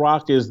Chris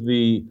Rock is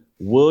the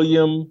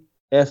William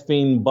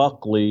effing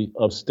Buckley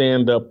of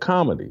stand-up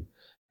comedy.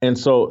 And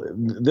so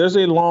there's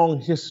a long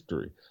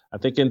history. I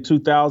think in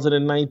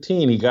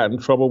 2019, he got in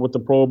trouble with the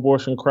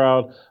pro-abortion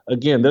crowd.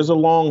 Again, there's a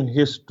long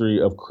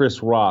history of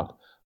Chris Rock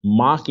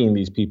mocking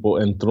these people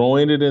and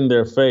throwing it in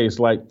their face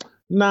like,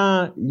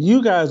 nah,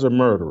 you guys are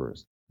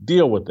murderers.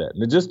 deal with that.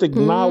 And just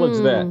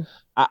acknowledge that.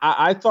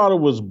 I thought it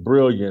was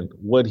brilliant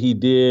what he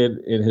did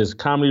in his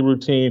comedy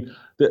routine.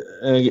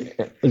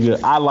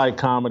 I like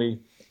comedy.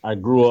 I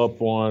grew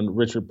up on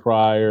Richard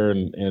Pryor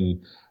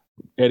and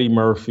Eddie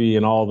Murphy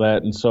and all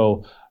that. And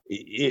so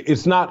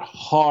it's not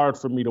hard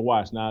for me to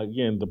watch. Now,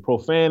 again, the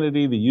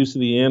profanity, the use of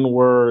the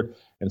N-word,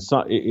 and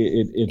so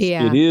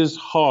it is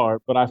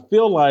hard. But I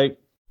feel like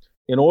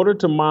in order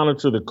to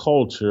monitor the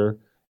culture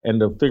and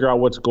to figure out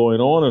what's going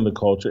on in the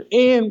culture,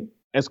 and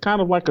as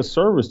kind of like a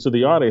service to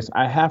the audience,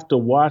 I have to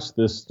watch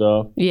this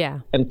stuff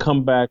and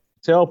come back,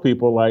 tell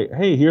people like,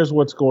 hey, here's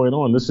what's going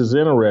on. This is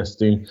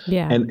interesting.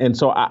 Yeah. And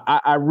so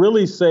I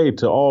really say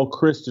to all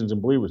Christians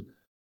and believers,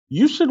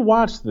 you should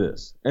watch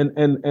this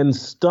and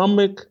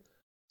stomach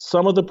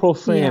some of the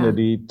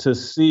profanity to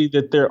see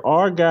that there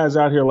are guys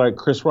out here like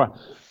Chris Rock.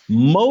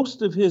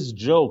 Most of his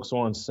jokes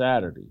on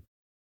Saturday,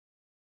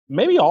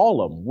 maybe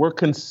all of them, were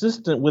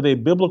consistent with a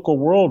biblical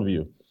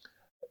worldview.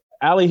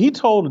 Ali, he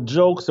told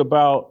jokes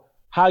about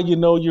how you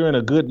know you're in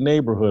a good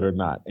neighborhood or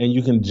not. And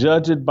you can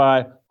judge it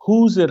by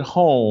who's at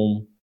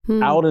home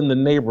out in the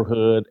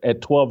neighborhood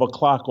at 12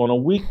 o'clock on a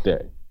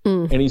weekday.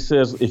 And he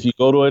says, if you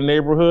go to a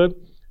neighborhood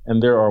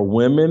and there are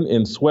women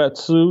in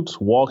sweatsuits,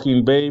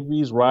 walking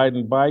babies,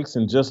 riding bikes,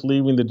 and just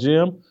leaving the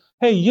gym,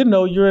 hey, you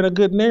know you're in a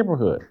good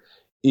neighborhood.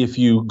 If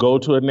you go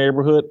to a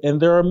neighborhood and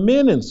there are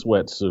men in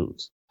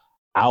sweatsuits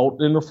out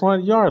in the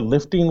front yard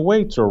lifting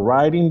weights or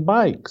riding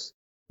bikes,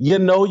 you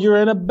know you're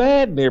in a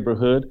bad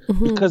neighborhood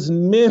because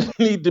men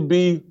need to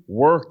be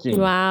working.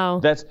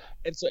 Wow.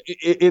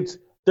 It's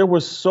there were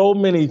so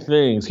many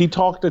things. He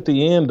talked at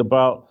the end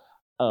about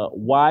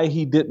why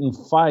he didn't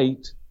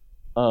fight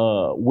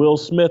Will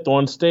Smith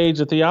on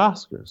stage at the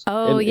Oscars.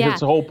 Oh, and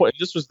his whole point,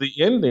 this was the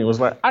ending, was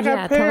like, I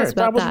got parents,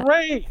 I was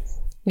raised.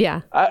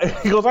 Yeah.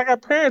 He goes, I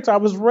got parents, I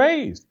was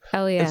raised.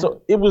 Oh, yeah. And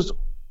so it was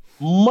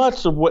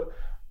much of what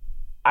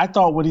I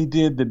thought what he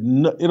did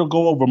that it'll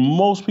go over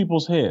most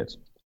people's heads.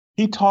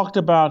 He talked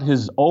about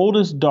his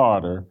oldest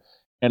daughter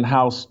and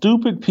how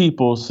stupid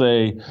people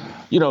say,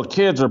 you know,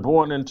 kids are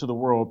born into the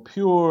world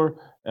pure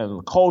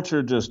and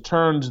culture just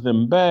turns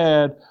them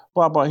bad,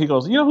 blah, blah. He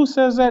goes, you know who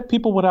says that?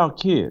 People without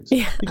kids.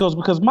 Yeah. He goes,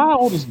 because my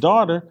oldest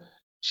daughter,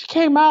 she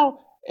came out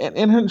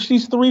and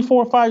she's 3,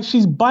 4, 5.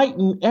 She's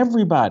biting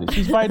everybody.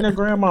 She's biting her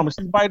grandmama.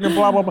 She's biting her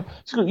blah, blah, blah.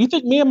 She goes, you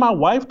think me and my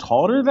wife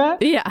taught her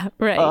that? Yeah,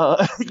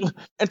 right.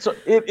 And so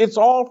it's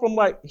all from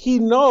like, he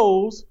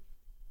knows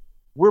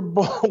we're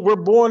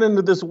born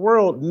into this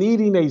world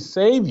needing a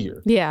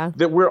savior. Yeah.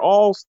 That we're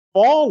all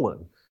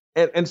fallen.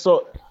 And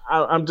so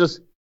I'm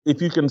just,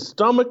 if you can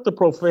stomach the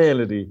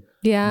profanity,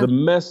 the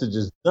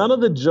messages, none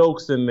of the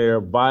jokes in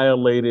there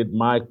violated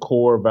my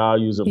core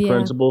values and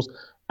principles.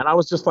 And I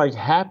was just like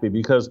happy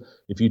because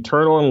if you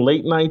turn on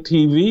late night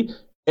TV,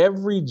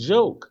 every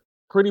joke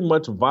pretty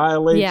much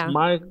violates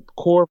my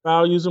core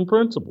values and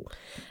principles.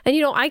 And,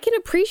 you know, I can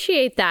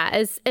appreciate that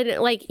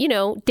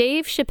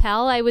Dave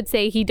Chappelle, I would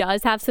say he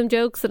does have some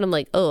jokes and I'm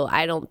like, oh,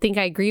 I don't think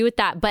I agree with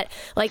that. But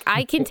like,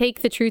 I can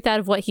take the truth out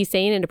of what he's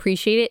saying and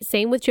appreciate it.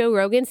 Same with Joe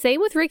Rogan, same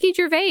with Ricky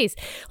Gervais.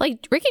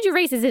 Like Ricky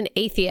Gervais is an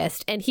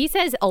atheist and he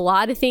says a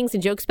lot of things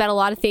and jokes about a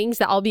lot of things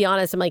that I'll be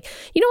honest, I'm like,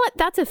 you know what?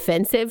 That's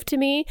offensive to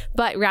me.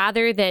 But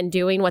rather than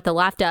doing what the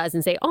left does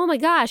and say, oh my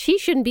gosh, he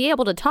shouldn't be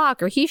able to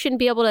talk or he shouldn't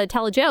be able to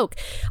tell a joke,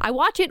 I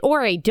watch it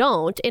or I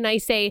don't. And I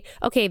say,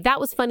 okay, that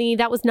was funny.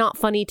 That was not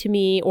funny to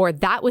me. Or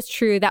that was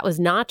true. That was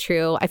not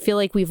true. I feel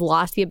like we've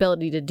lost the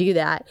ability to do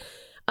that.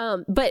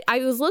 But I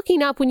was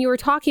looking up when you were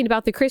talking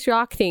about the Chris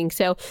Rock thing.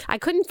 So I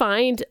couldn't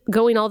find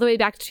going all the way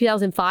back to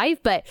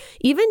 2005. But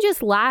even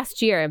just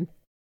last year,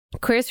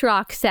 Chris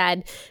Rock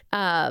said,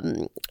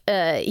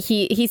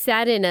 he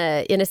said in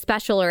a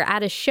special or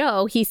at a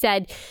show, he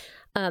said,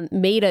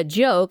 made a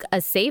joke,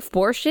 a safe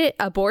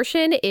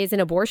abortion is an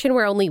abortion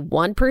where only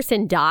one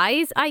person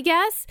dies, I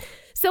guess.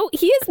 So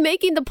he is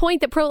making the point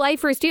that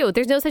pro-lifers do.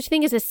 There's no such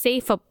thing as a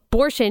safe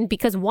abortion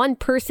because one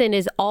person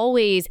is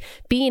always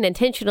being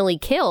intentionally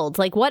killed.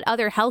 Like what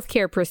other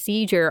healthcare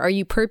procedure are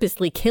you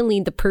purposely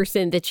killing the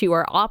person that you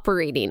are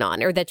operating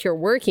on or that you're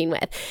working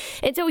with?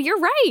 And so you're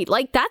right.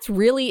 Like that's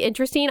really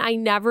interesting. I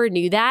never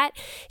knew that.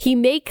 He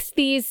makes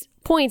these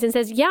points and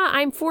says, yeah,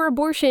 I'm for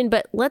abortion,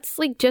 but let's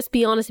like just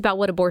be honest about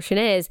what abortion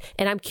is.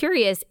 And I'm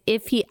curious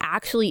if he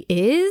actually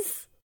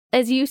is,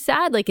 as you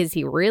said, like, is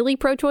he really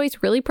pro-choice,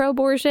 really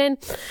pro-abortion?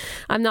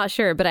 I'm not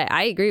sure, but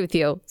I agree with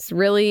you. It's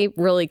really,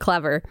 really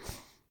clever.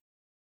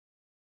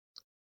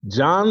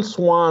 John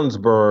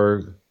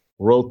Swansburg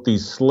wrote the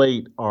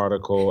Slate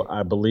article,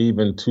 I believe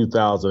in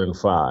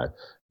 2005.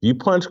 You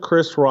punch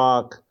Chris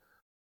Rock,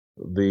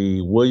 the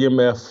William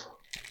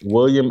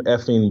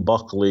effing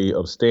Buckley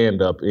of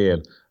stand-up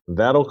in,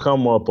 that'll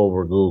come up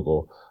over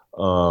Google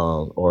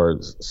or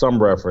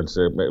some reference.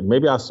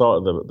 Maybe I saw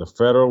the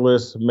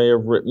Federalist may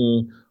have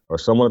written or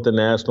someone at the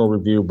National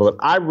Review, but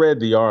I read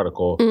the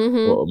article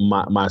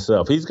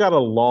myself. He's got a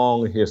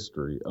long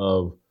history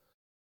of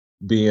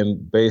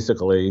being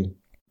basically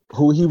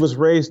who he was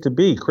raised to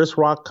be. Chris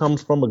Rock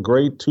comes from a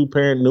great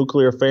 2-parent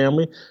nuclear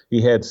family.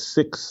 He had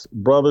 6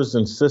 brothers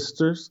and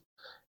sisters.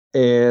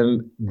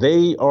 and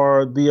they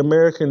are the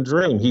American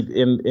dream. He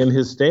in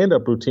his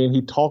stand-up routine,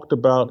 he talked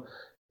about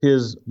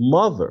his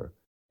mother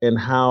and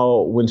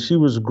how when she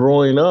was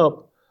growing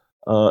up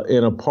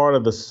in a part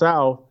of the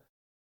South,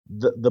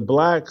 the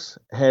blacks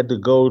had to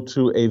go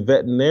to a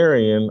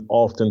veterinarian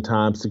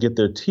oftentimes to get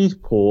their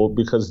teeth pulled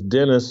because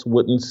dentists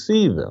wouldn't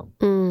see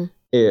them.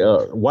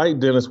 White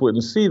dentists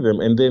wouldn't see them.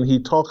 And then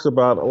he talks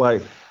about,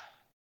 like,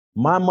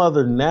 my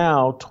mother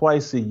now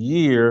twice a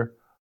year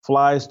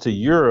flies to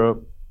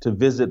Europe to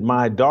visit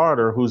my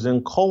daughter who's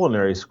in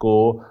culinary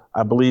school,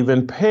 I believe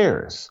in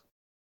Paris.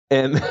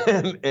 And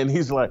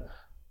he's like,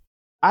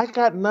 I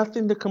got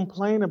nothing to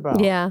complain about.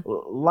 Yeah.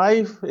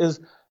 Life is,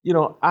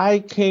 I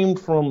came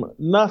from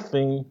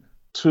nothing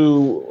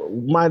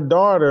to my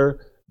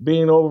daughter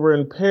being over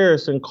in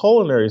Paris in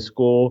culinary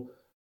school.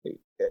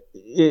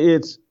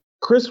 It's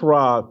Chris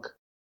Rock.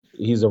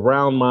 He's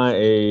around my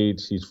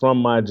age. He's from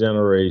my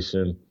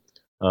generation.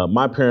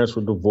 My parents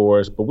were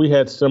divorced, but we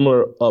had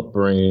similar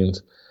upbringings.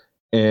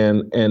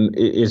 And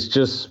it's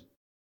just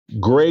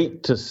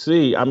great to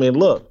see. I mean,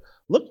 look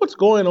what's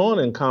going on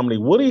in comedy.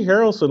 Woody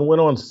Harrelson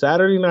went on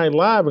Saturday Night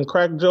Live and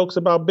cracked jokes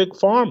about Big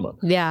Pharma.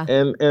 Yeah.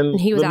 And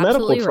he was the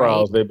medical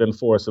trials they've been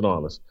forcing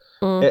on us.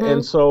 Mm-hmm.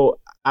 And so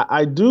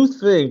I do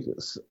think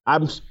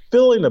I'm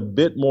feeling a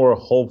bit more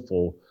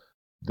hopeful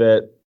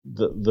that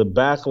the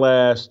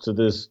backlash to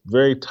this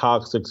very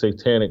toxic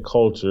satanic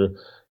culture,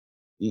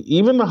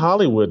 even the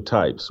Hollywood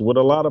types with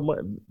a lot of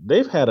money,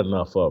 they've had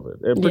enough of it.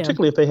 And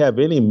particularly if they have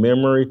any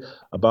memory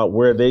about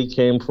where they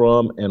came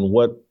from and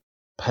what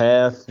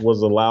path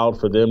was allowed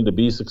for them to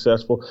be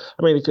successful.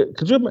 I mean,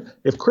 could you,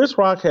 if Chris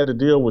Rock had to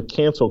deal with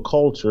cancel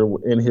culture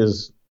in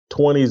his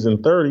 20s and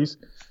 30s,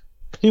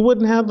 he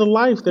wouldn't have the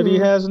life that he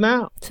has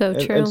now. So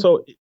true. And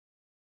so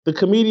the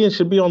comedian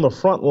should be on the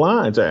front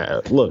lines.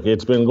 Look,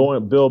 it's been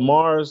going, Bill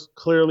Maher's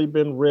clearly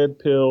been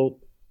red-pilled.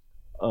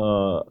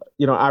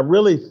 I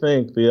really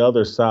think the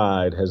other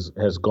side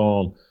has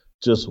gone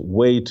just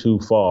way too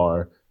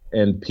far,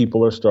 and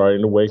people are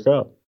starting to wake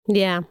up.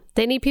 Yeah,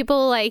 they need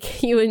people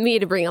like you and me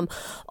to bring them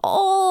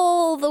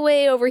all the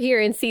way over here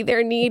and see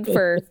their need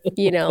for,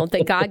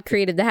 that God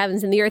created the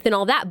heavens and the earth and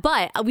all that.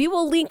 But we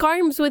will link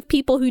arms with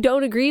people who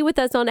don't agree with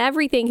us on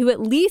everything, who at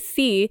least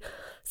see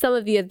some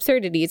of the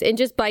absurdities. And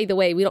just by the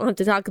way, we don't have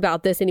to talk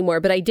about this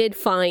anymore, but I did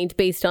find,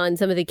 based on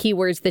some of the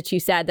keywords that you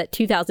said, that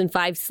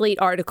 2005 Slate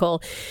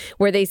article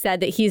where they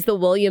said that he's the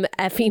William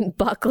effing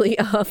Buckley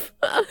of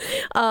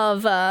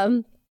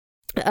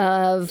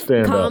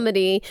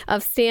comedy,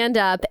 of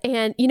stand-up.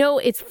 And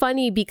it's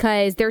funny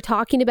because they're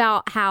talking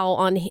about how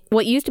on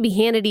what used to be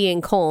Hannity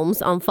and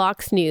Colmes on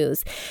Fox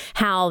News,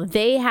 how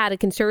they had a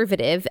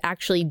conservative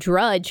actually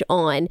Drudge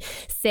on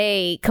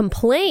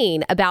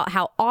complain about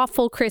how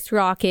awful Chris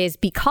Rock is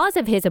because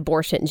of his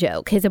abortion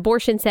joke. His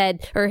abortion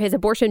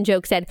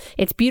joke said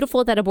it's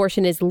beautiful that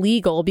abortion is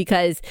legal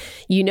because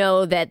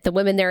that the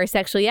women there are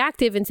sexually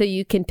active and so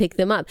you can pick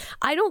them up.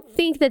 I don't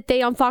think that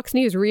they on Fox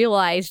News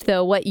realized,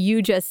 though, what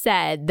you just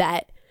said,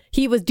 that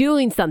he was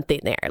doing something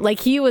there. Like,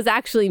 he was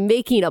actually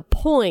making a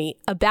point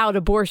about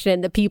abortion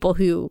and the people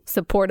who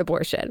support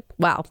abortion.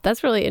 Wow,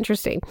 that's really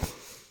interesting.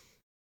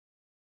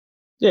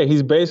 Yeah,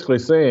 he's basically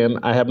saying,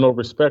 I have no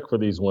respect for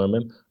these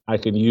women. I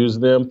can use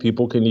them.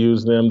 People can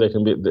use them. They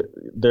can be,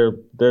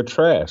 they're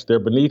trash. They're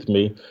beneath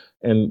me,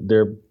 and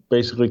they're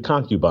basically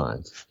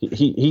concubines.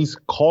 He's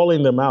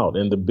calling them out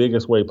in the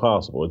biggest way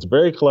possible. It's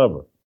very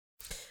clever.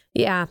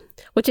 Yeah,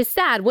 which is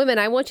sad. Women,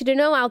 I want you to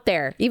know out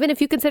there, even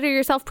if you consider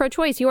yourself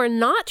pro-choice, you are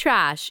not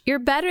trash. You're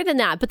better than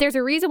that. But there's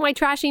a reason why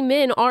trashy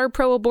men are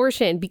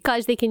pro-abortion,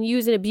 because they can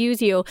use and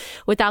abuse you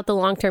without the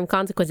long-term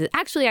consequences.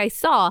 Actually, I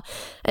saw,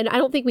 and I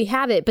don't think we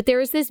have it, but there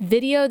was this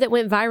video that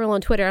went viral on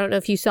Twitter. I don't know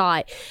if you saw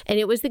it. And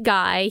it was the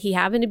guy, he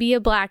happened to be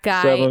a black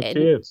guy. 7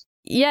 kids.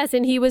 Yes,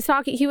 and he was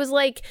talking, he was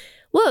like,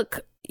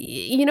 look,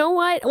 you know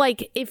what?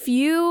 Like,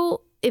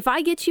 if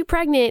I get you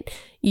pregnant,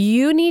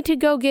 you need to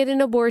go get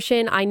an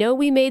abortion. I know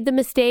we made the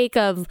mistake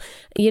of,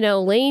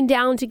 laying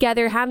down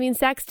together, having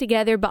sex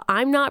together, but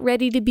I'm not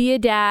ready to be a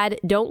dad.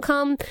 Don't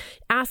come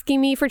asking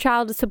me for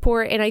child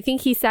support. And I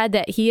think he said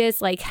that he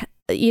is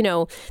he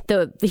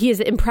has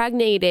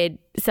impregnated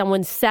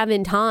someone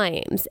 7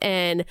 times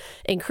and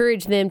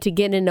encouraged them to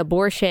get an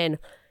abortion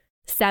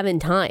 7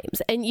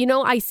 times. And,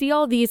 I see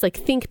all these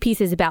think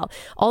pieces about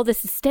all the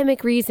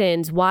systemic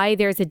reasons why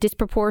there's a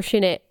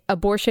disproportionate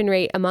abortion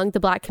rate among the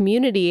Black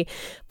community.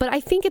 But I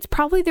think it's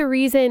probably the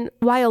reason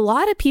why a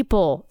lot of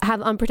people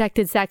have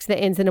unprotected sex that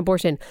ends in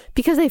abortion,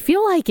 because they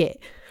feel like it,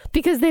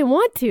 because they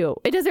want to.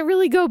 It doesn't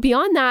really go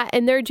beyond that.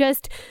 And they're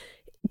just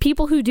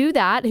people who do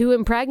that, who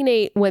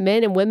impregnate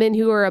women and women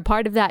who are a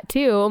part of that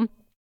too,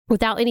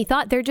 without any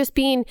thought. They're just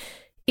being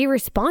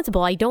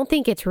irresponsible. I don't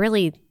think it's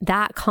really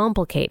that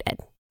complicated.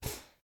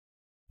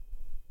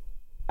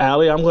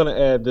 Allie, I'm going to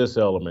add this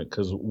element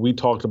because we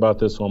talked about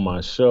this on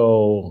my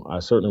show. I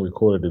certainly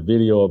recorded a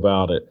video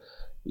about it.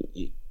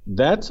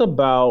 That's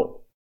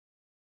about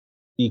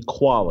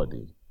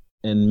equality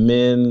and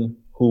men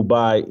who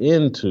buy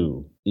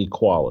into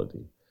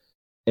equality.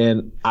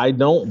 And I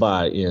don't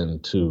buy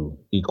into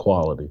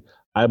equality.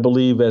 I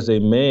believe as a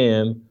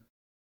man,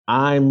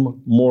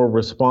 I'm more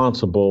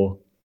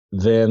responsible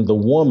than the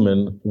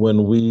woman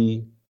when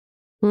we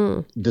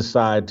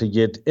decide to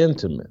get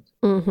intimate.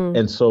 Mm-hmm.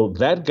 And so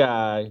that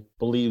guy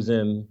believes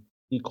in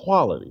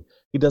equality.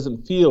 He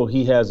doesn't feel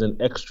he has an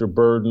extra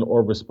burden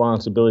or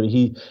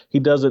responsibility. He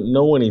doesn't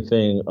know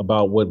anything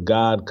about what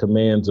God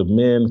commands of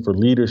men for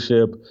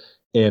leadership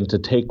and to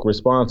take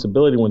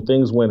responsibility. When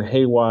things went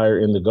haywire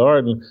in the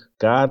garden,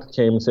 God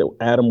came and said,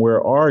 Adam,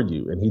 where are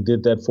you? And he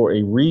did that for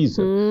a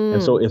reason.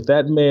 And so if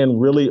that man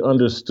really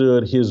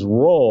understood his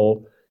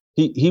role,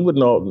 he would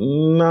know,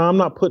 no, I'm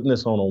not putting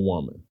this on a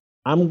woman.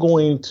 I'm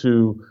going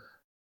to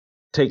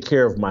take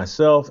care of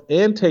myself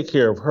and take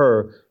care of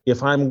her.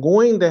 If I'm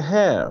going to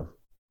have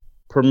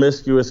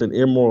promiscuous and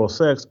immoral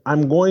sex,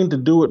 I'm going to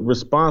do it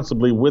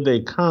responsibly with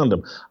a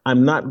condom.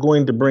 I'm not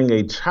going to bring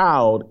a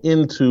child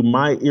into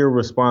my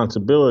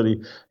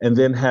irresponsibility and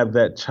then have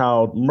that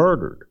child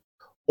murdered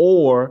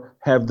or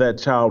have that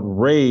child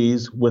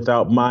raised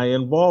without my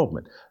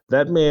involvement.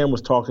 That man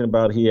was talking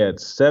about he had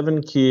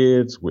 7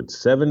 kids with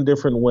 7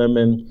 different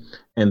women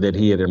and that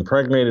he had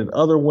impregnated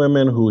other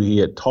women who he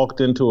had talked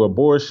into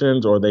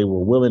abortions or they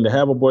were willing to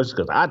have abortions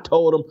because I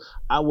told him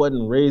I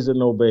wasn't raising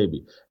no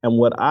baby. And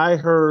what I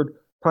heard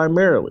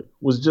primarily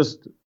was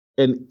just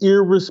an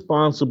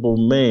irresponsible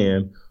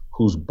man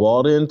who's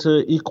bought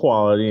into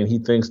equality and he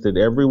thinks that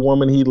every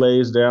woman he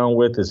lays down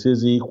with is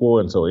his equal.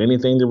 And so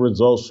anything that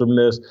results from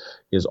this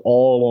is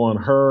all on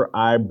her.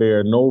 I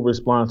bear no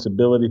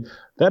responsibility.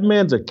 That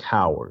man's a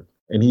coward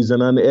and he's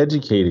an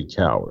uneducated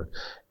coward.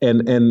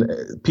 And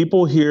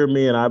people hear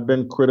me and I've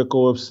been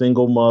critical of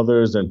single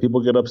mothers and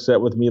people get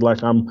upset with me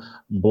like I'm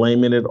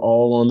blaming it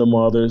all on the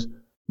mothers.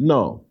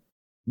 No,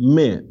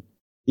 men,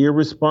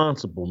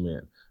 irresponsible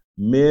men.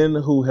 Men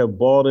who have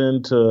bought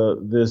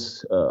into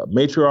this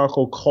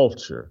matriarchal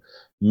culture,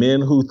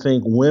 men who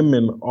think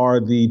women are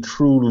the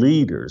true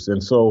leaders.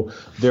 And so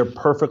they're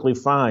perfectly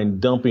fine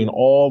dumping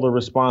all the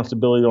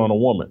responsibility on a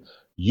woman.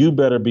 You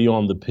better be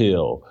on the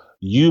pill.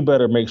 You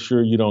better make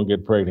sure you don't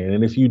get pregnant.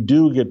 And if you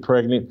do get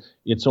pregnant,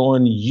 it's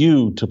on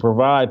you to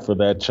provide for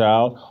that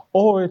child,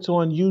 or it's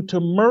on you to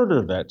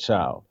murder that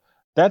child.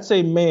 That's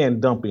a man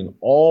dumping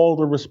all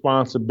the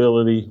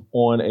responsibility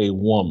on a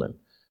woman,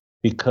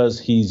 because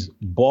he's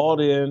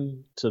bought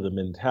in to the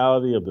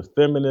mentality of the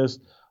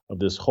feminist, of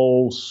this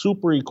whole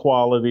super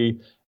equality,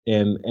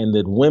 and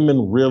that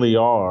women really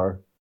are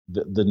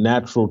the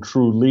natural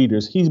true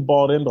leaders. He's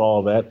bought into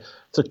all that.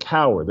 It's a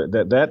coward.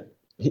 That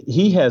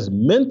he has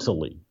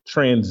mentally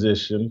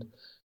transitioned.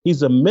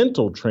 He's a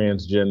mental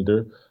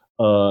transgender.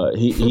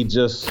 He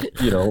just,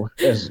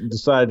 has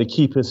decided to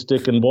keep his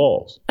stick and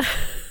balls.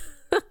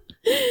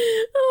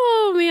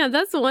 Oh, man,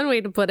 that's one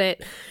way to put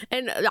it.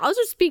 And I'll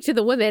just speak to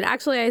the women.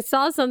 Actually, I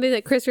saw something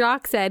that Chris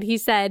Rock said. He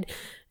said,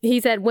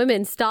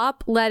 women,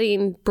 stop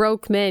letting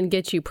broke men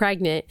get you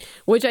pregnant,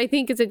 which I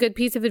think is a good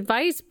piece of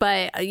advice.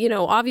 But,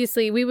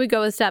 obviously we would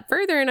go a step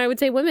further and I would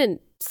say, women,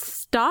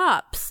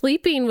 stop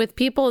sleeping with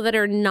people that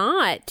are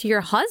not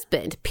your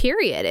husband,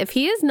 period. If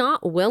he is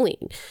not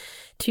willing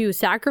to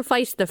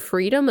sacrifice the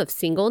freedom of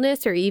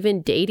singleness or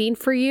even dating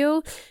for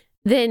you,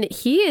 then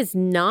he is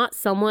not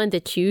someone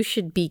that you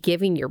should be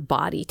giving your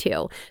body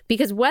to.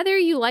 Because whether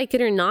you like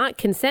it or not,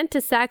 consent to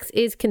sex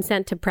is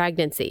consent to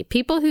pregnancy.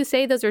 People who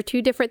say those are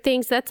two different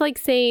things, that's like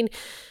saying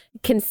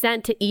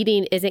consent to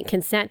eating isn't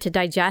consent to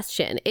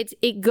digestion.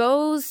 It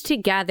goes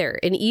together.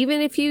 And even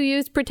if you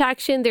use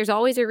protection, there's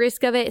always a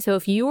risk of it. So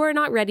if you are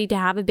not ready to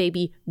have a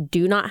baby,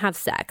 do not have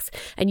sex.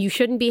 And you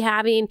shouldn't be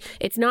having,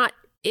 it's not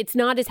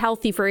as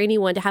healthy for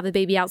anyone to have a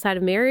baby outside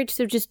of marriage.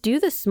 So just do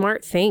the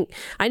smart thing.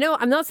 I know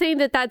I'm not saying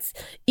that that's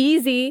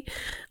easy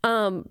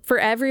for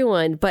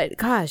everyone, but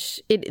gosh,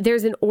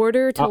 there's an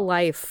order to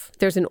life.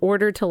 There's an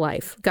order to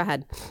life. Go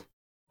ahead.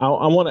 I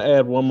want to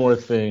add one more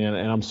thing, and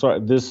I'm sorry,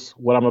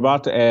 what I'm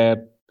about to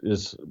add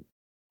is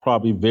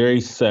probably very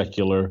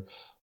secular,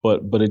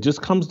 but it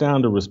just comes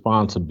down to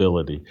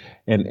responsibility.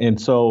 And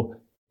so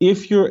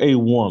if you're a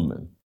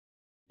woman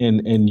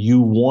and you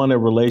want a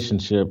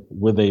relationship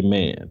with a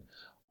man,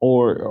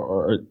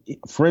 or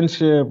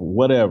friendship,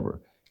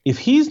 whatever, if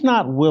he's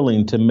not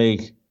willing to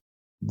make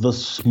the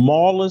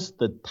smallest,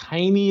 the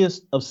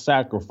tiniest of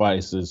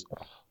sacrifices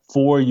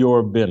for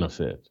your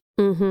benefit.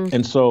 Mm-hmm.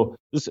 And so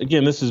this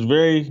is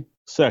very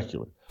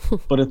secular,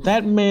 but if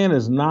that man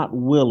is not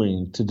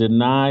willing to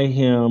deny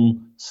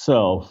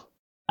himself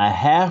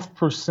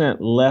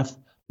 0.5%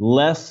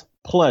 less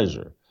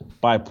pleasure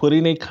by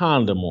putting a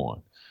condom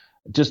on,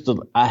 just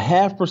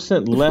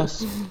 0.5%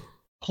 less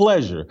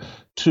pleasure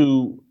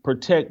to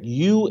protect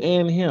you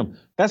and him,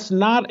 that's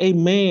not a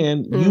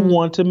man you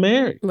want to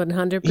marry.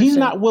 100%. He's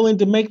not willing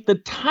to make the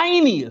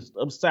tiniest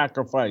of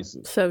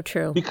sacrifices. So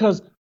true.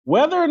 Because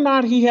whether or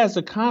not he has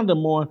a condom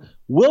on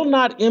will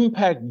not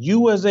impact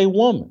you as a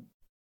woman.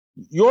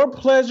 Your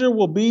pleasure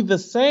will be the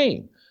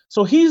same.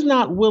 So he's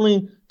not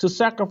willing to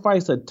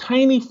sacrifice a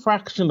tiny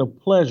fraction of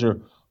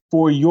pleasure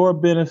for your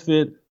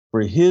benefit,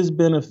 for his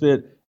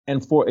benefit,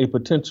 and for a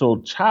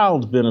potential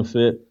child's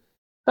benefit.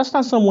 That's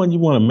not someone you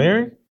want to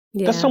marry.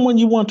 Yeah. That's someone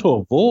you want to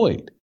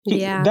avoid.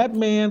 That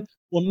man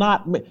will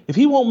not, if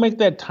he won't make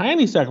that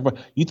tiny sacrifice,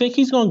 you think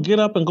he's going to get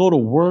up and go to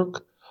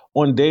work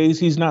on days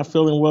he's not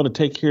feeling well to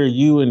take care of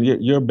you and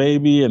your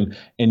baby and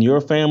your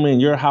family and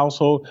your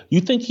household?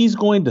 You think he's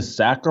going to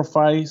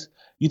sacrifice?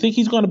 You think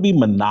he's going to be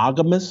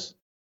monogamous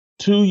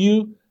to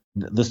you?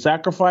 The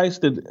sacrifice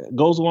that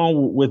goes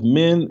along with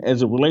men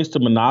as it relates to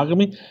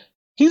monogamy?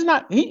 He's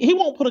not, he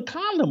won't put a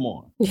condom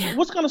on. Yeah.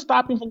 What's going to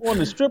stop him from going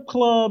to strip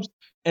clubs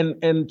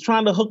and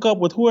trying to hook up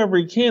with whoever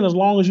he can as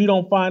long as you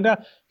don't find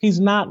out? He's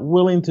not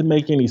willing to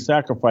make any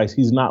sacrifice.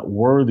 He's not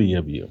worthy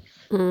of you.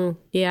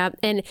 Yeah.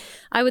 And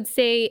I would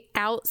say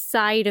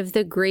outside of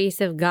the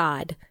grace of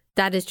God,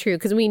 that is true.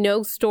 Because we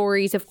know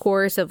stories, of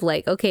course, of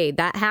like, okay,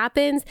 that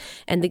happens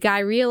and the guy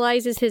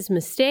realizes his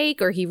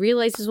mistake or he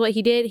realizes what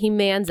he did. He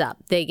mans up.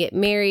 They get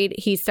married.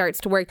 He starts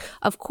to work.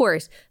 Of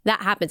course,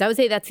 that happens. I would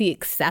say that's the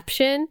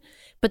exception,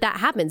 but that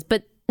happens.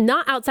 But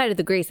not outside of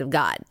the grace of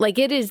God. Like,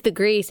 it is the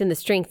grace and the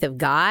strength of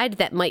God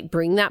that might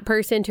bring that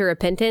person to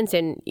repentance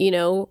and,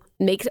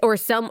 makes,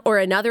 or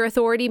another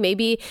authority.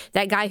 Maybe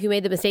that guy who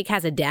made the mistake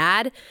has a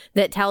dad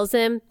that tells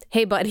him,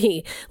 hey,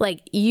 buddy,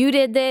 like, you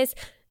did this.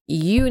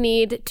 You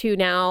need to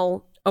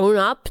now own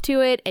up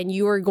to it and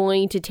you are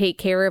going to take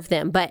care of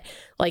them. But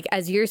like,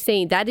 as you're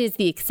saying, that is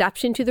the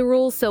exception to the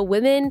rule. So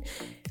women,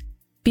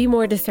 be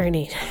more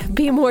discerning.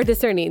 Be more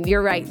discerning.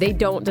 You're right. They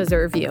don't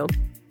deserve you.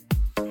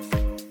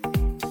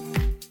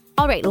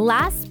 All right,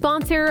 last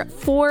sponsor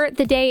for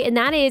the day, and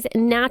that is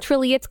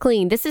Naturally It's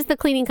Clean. This is the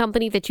cleaning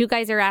company that you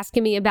guys are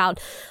asking me about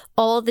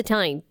all the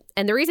time.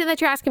 And the reason that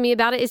you're asking me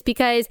about it is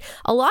because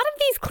a lot of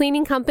these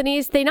cleaning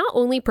companies, they not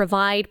only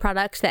provide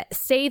products that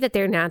say that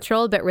they're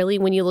natural, but really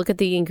when you look at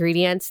the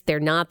ingredients, they're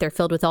not. They're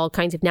filled with all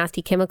kinds of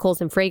nasty chemicals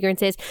and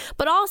fragrances.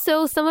 But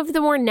also some of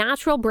the more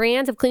natural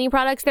brands of cleaning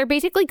products, they're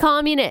basically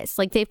communists.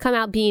 Like, they've come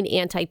out being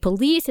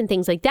anti-police and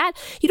things like that.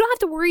 You don't have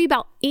to worry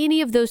about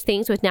any of those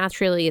things with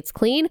Naturally It's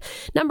Clean.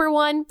 Number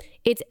one,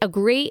 it's a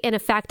great and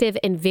effective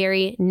and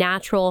very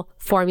natural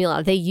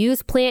formula. They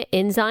use plant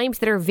enzymes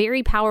that are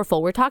very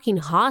powerful. We're talking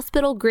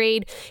hospital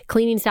grade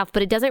cleaning stuff,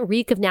 but it doesn't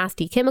reek of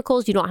nasty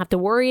chemicals. You don't have to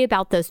worry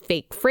about those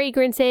fake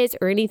fragrances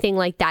or anything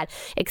like that.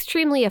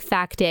 Extremely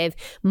effective,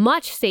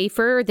 much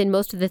safer than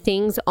most of the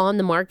things on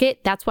the market.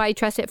 That's why I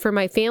trust it for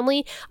my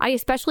family. I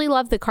especially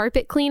love the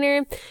carpet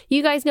cleaner.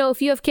 You guys know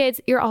if you have kids,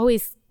 you're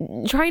always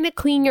trying to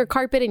clean your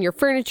carpet and your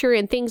furniture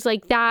and things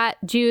like that.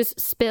 Juice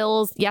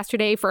spills.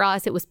 Yesterday for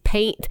us, it was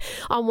paint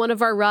on one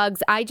of our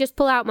rugs. I just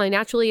pull out my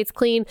Naturally It's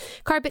Clean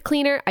carpet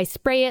cleaner. I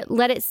spray it,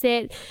 let it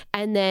sit,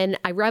 and then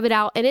I rub it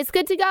out and it's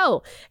good to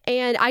go.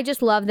 And I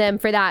just love them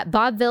for that.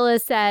 Bob Villa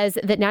says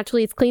that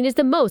Naturally It's Clean is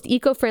the most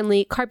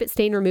eco-friendly carpet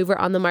stain remover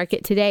on the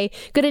market today.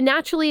 Go to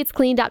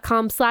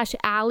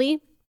naturallyitsclean.com/Allie.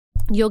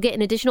 You'll get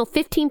an additional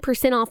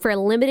 15% off for a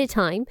limited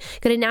time.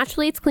 Go to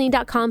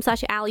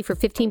naturallyitsclean.com/Allie for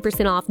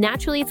 15% off.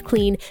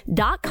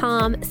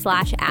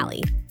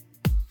 naturallyitsclean.com/Allie.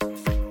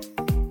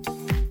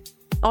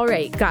 All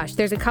right, gosh,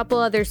 there's a couple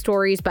other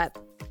stories, but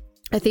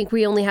I think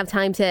we only have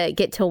time to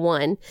get to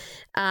one.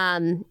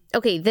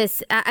 Okay,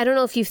 this, I don't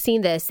know if you've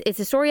seen this. It's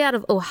a story out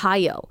of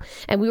Ohio.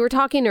 And we were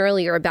talking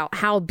earlier about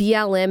how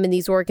BLM and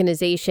these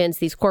organizations,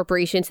 these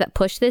corporations that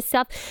push this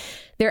stuff,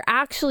 they're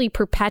actually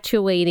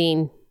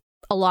perpetuating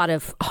a lot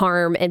of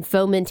harm and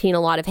fomenting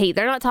a lot of hate.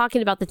 They're not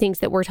talking about the things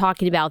that we're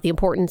talking about, the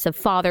importance of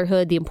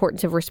fatherhood, the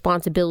importance of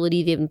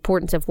responsibility, the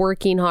importance of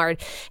working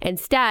hard.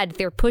 Instead,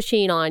 they're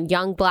pushing on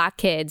young Black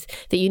kids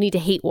that you need to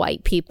hate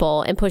white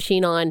people and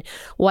pushing on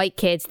white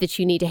kids that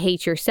you need to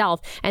hate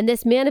yourself. And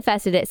this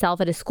manifested itself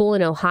at a school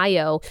in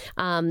Ohio,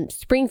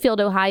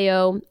 Springfield,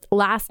 Ohio.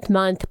 Last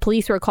month,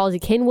 police were called to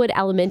Kenwood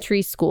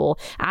Elementary School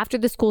after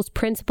the school's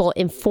principal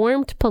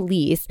informed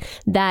police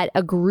that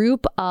a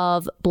group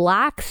of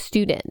Black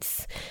students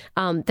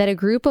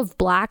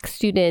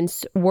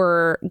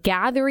were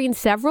gathering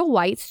several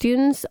white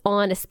students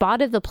on a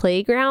spot of the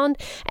playground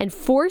and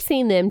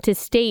forcing them to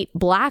state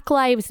Black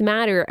Lives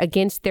Matter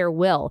against their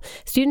will.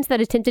 Students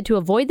that attempted to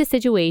avoid the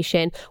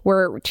situation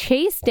were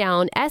chased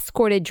down,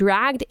 escorted,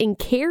 dragged, and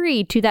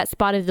carried to that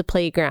spot of the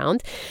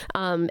playground,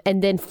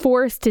 and then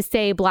forced to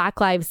say Black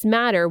Lives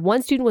Matter.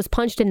 One student was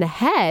punched in the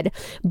head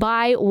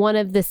by one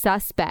of the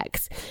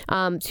suspects.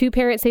 Two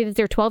parents say that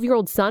their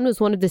 12-year-old son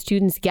was one of the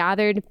students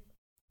gathered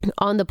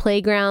on the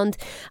playground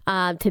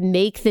to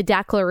make the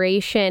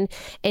declaration.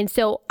 And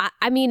so,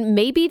 I mean,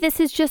 maybe this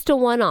is just a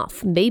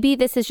one-off. Maybe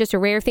this is just a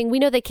rare thing. We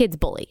know that kids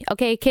bully,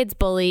 okay? Kids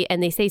bully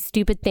and they say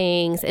stupid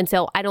things. And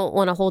so I don't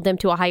want to hold them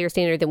to a higher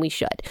standard than we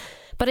should.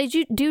 But I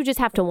do just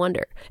have to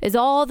wonder, is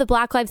all the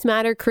Black Lives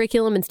Matter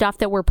curriculum and stuff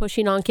that we're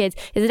pushing on kids,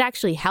 is it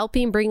actually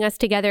helping bring us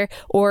together?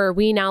 Or are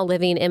we now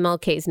living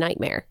MLK's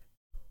nightmare?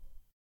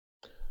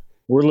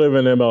 We're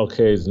living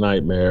MLK's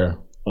nightmare.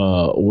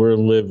 We're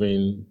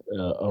living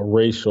a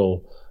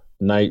racial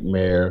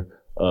nightmare.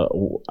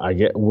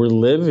 We're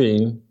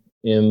living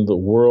in the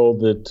world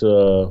that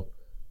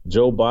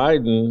Joe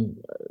Biden,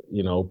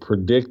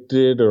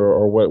 predicted,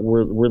 or what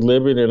we're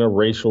living in a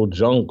racial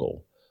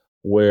jungle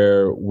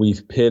where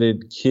we've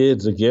pitted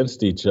kids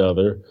against each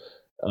other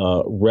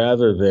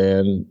rather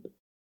than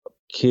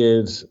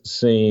kids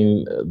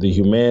seeing the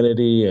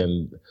humanity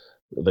and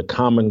the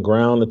common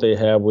ground that they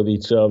have with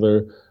each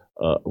other,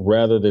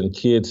 rather than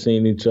kids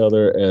seeing each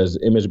other as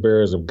image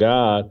bearers of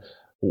God.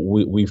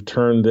 We've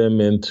turned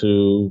them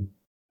into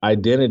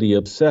identity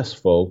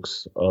obsessed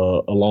folks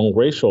along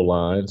racial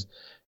lines,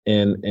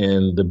 and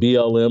the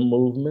BLM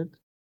movement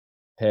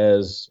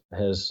has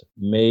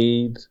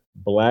made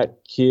Black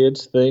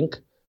kids think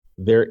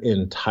they're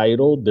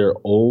entitled, they're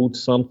owed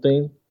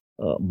something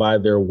by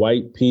their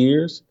white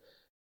peers.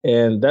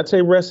 And that's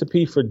a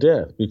recipe for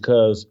death,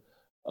 because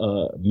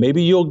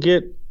maybe you'll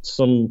get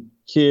some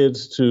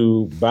kids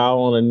to bow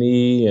on a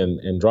knee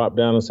and drop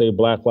down and say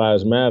Black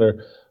Lives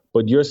Matter,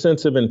 but your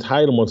sense of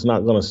entitlement's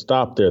not going to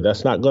stop there.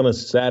 That's not going to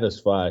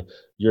satisfy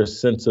your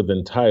sense of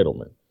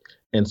entitlement.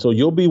 And so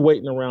you'll be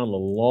waiting around a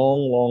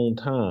long, long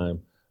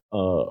time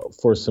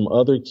for some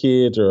other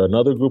kids or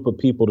another group of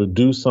people to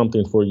do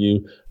something for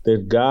you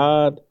that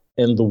God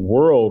and the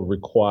world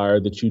require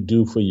that you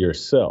do for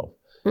yourself.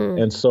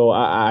 And so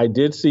I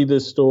did see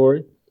this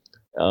story.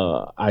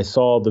 I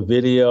saw the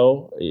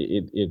video.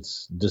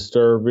 It's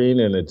disturbing,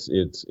 and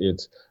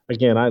it's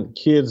again,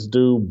 kids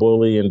do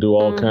bully and do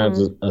all kinds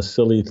of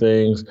silly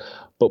things,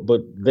 but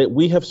that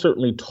we have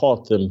certainly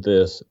taught them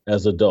this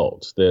as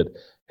adults, that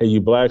hey,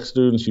 you Black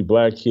students, you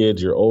Black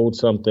kids, you're owed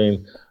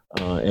something,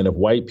 and if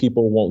white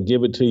people won't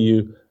give it to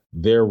you,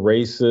 they're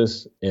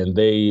racist and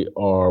they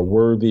are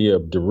worthy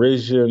of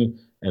derision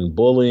and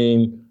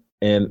bullying,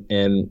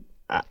 and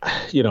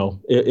you know,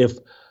 if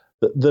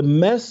the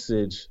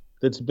message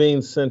that's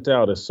being sent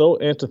out is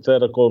so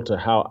antithetical to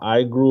how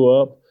I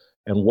grew up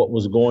and what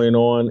was going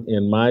on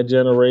in my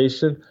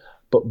generation.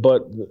 But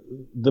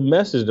the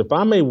message, if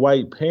I'm a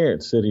white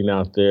parent sitting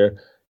out there,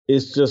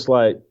 it's just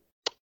like,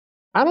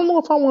 I don't know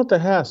if I want the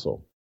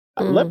hassle.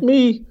 Let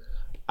me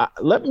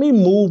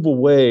move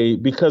away,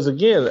 because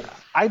again,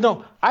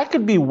 I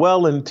could be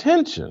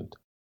well-intentioned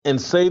and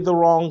say the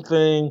wrong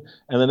thing,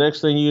 and the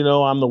next thing you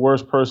know, I'm the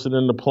worst person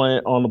on the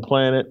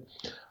planet.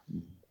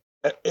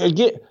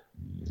 Again,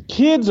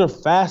 kids are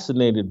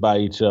fascinated by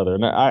each other,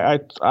 and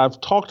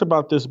I've talked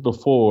about this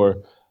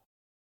before.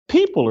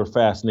 People are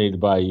fascinated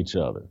by each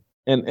other,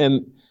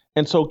 and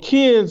so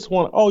kids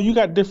want, oh, you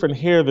got different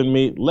hair than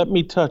me. Let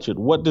me touch it.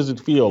 What does it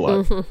feel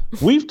like?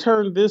 We've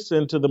turned this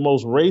into the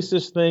most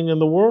racist thing in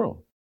the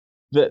world.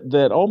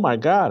 That oh my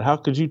God, how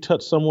could you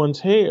touch someone's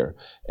hair?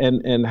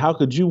 And how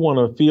could you want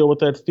to feel what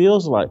that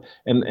feels like?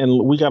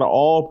 And we got to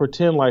all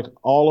pretend like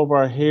all of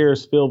our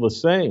hairs feel the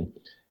same.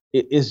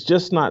 It's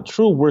just not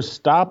true. We're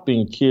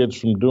stopping kids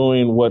from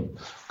doing what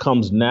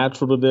comes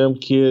natural to them.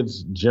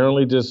 Kids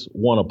generally just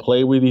want to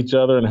play with each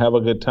other and have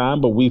a good time,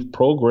 but we've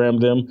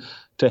programmed them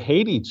to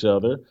hate each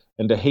other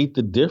and to hate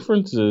the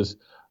differences,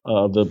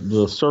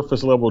 the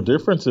surface level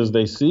differences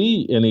they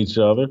see in each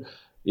other.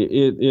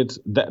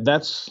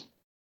 That's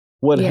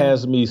what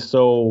has me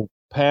so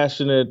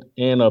passionate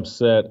and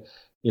upset.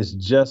 Is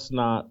just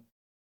not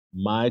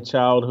my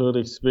childhood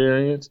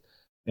experience.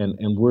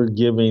 And we're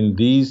giving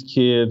these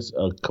kids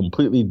a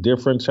completely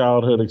different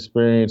childhood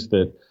experience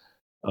that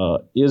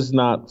is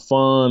not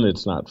fun.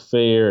 It's not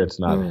fair. It's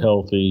not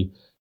healthy.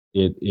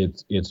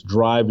 It's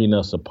driving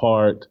us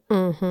apart.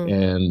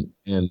 And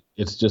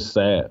it's just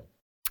sad.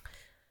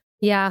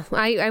 Yeah,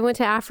 I went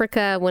to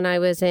Africa when I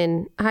was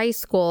in high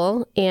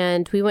school,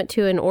 and we went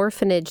to an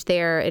orphanage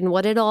there. And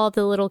what did all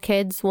the little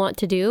kids want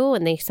to do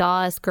when they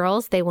saw us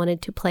girls? They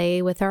wanted to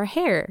play with our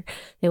hair.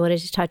 They wanted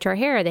to touch our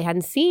hair. They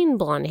hadn't seen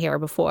blonde hair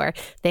before.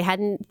 They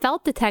hadn't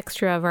felt the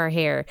texture of our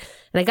hair.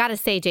 And I got to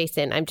say,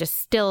 Jason, I'm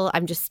just still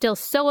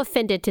so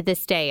offended to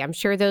this day. I'm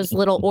sure those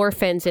little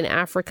orphans in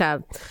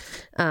Africa,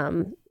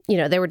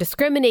 they were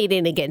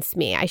discriminating against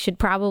me. I should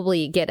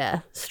probably get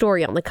a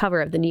story on the cover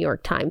of the New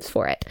York Times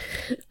for it.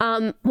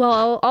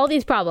 Well, all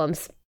these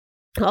problems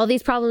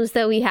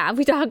that we have,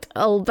 we talked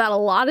about a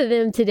lot of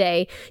them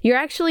today. You're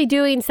actually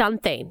doing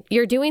something.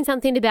 You're doing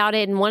something about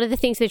it. And one of the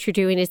things that you're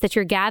doing is that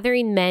you're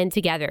gathering men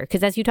together.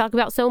 Because as you talk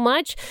about so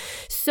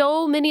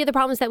many of the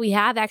problems that we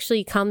have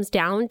actually comes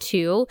down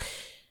to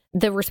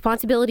the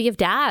responsibility of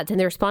dads and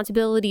the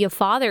responsibility of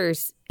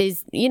fathers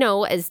is,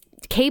 as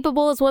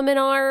capable as women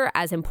are,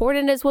 as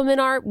important as women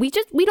are, we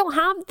don't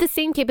have the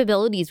same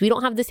capabilities. We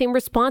don't have the same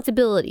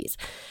responsibilities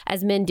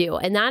as men do.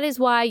 And that is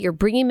why you're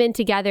bringing men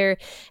together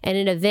at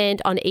an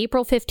event on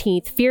April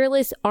 15th,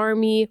 Fearless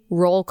Army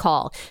Roll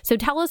Call. So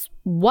tell us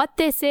what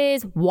this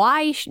is,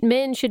 why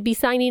men should be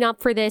signing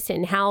up for this,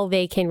 and how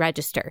they can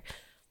register.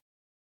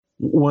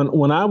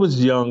 When I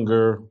was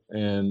younger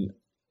and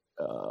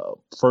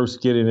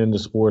first getting into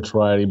sports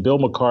writing, Bill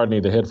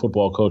McCartney, the head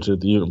football coach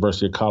at the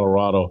University of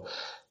Colorado,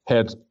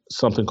 had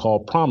something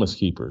called Promise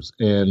Keepers.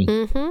 And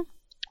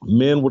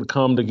men would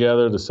come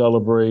together to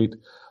celebrate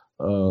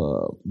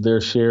their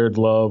shared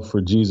love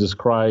for Jesus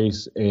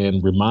Christ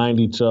and remind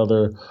each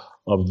other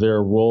of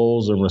their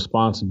roles and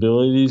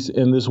responsibilities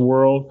in this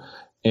world.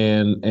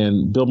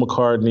 And Bill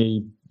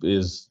McCartney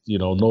is,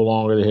 no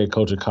longer the head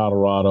coach of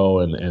Colorado,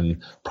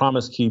 and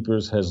Promise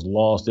Keepers has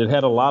lost. It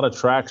had a lot of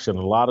traction,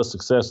 a lot of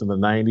success in the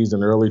 90s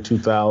and early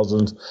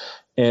 2000s.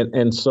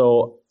 And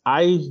so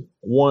I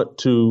want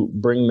to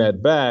bring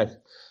that back,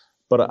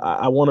 but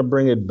I want to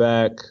bring it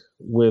back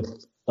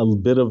with a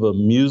bit of a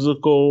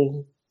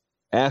musical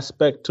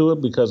aspect to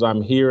it, because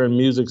I'm here in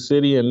Music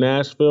City in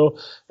Nashville,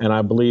 and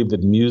I believe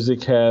that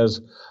music has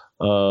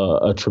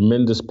a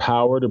tremendous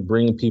power to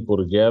bring people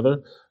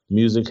together.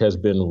 Music has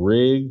been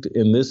rigged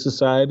in this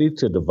society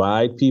to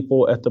divide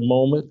people at the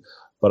moment,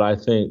 but I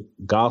think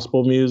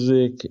gospel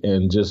music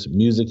and just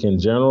music in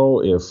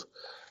general, if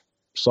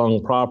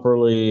sung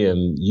properly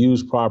and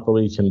used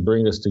properly, can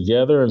bring us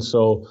together. And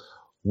so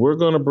we're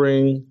going to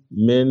bring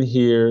men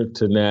here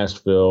to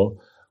Nashville.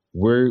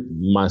 We're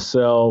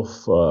myself,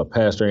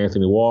 Pastor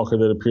Anthony Walker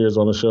that appears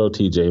on the show,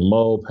 TJ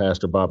Moe,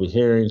 Pastor Bobby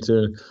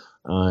Harrington,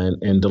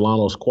 and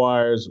Delano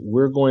Squires.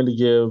 We're going to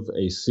give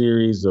a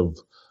series of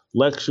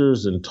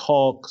lectures and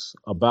talks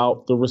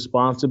about the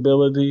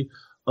responsibility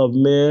of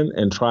men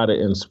and try to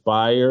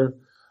inspire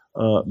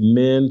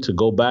men to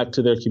go back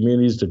to their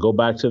communities, to go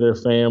back to their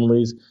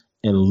families,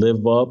 and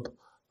live up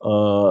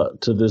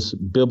to this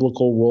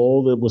biblical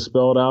role that was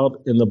spelled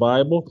out in the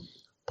Bible.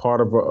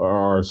 Part of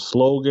our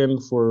slogan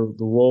for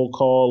the roll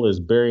call is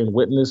bearing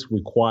witness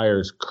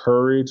requires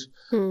courage,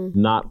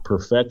 not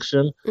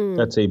perfection.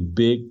 That's a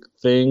big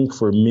thing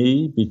for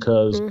me,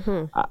 because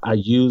I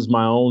use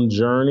my own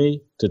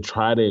journey to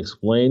try to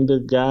explain to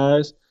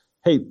guys,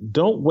 hey,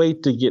 don't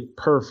wait to get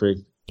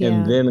perfect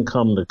and then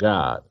come to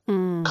God.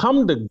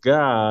 Come to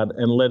God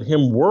and let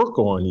him work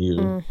on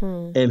you,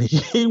 and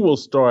he will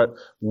start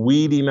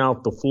weeding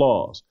out the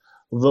flaws.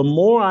 The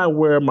more I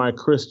wear my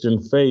Christian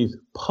faith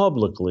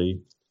publicly,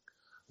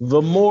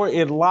 the more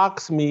it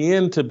locks me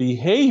into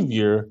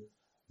behavior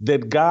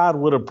that God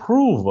would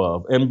approve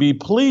of and be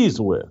pleased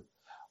with.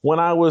 When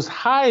I was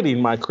hiding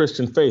my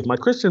Christian faith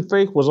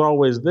was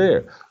always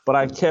there, but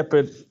I kept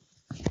it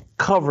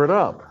covered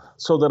up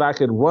so that I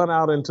could run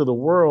out into the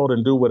world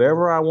and do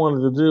whatever I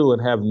wanted to do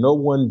and have no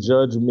one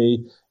judge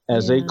me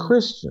as a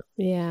Christian.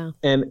 Yeah.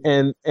 And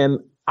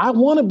I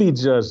want to be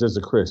judged as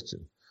a Christian,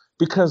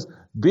 because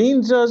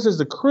being judged as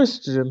a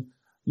Christian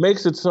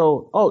makes it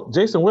so,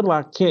 Jason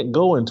Whitlock can't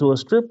go into a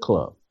strip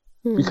club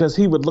because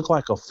he would look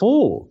like a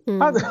fool.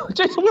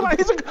 Jason Whitlock,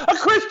 he's a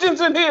Christian's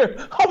in here.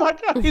 Oh my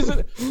God,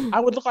 I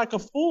would look like a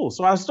fool.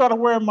 So I started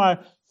wearing my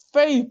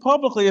faith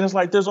publicly, and it's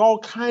like there's all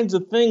kinds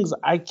of things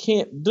I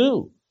can't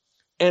do.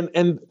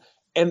 And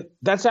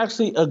that's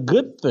actually a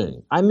good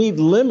thing. I need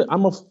limit.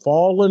 I'm a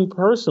fallen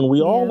person. We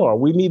all are.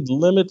 We need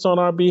limits on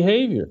our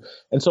behavior.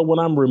 And so when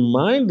I'm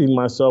reminding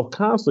myself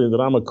constantly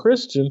that I'm a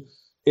Christian,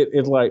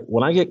 it's like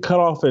when I get cut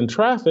off in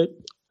traffic,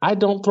 I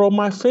don't throw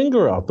my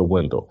finger out the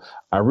window.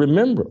 I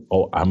remember,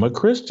 I'm a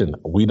Christian.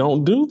 We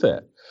don't do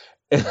that.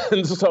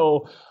 And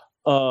so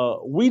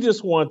we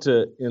just want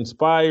to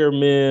inspire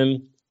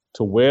men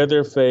to wear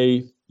their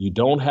faith. You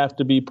don't have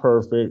to be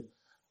perfect.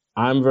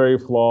 I'm very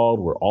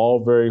flawed. We're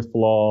all very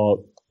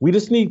flawed. We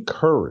just need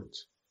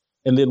courage.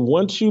 And then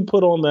once you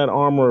put on that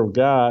armor of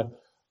God,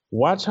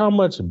 watch how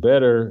much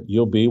better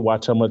you'll be.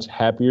 Watch how much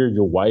happier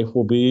your wife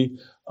will be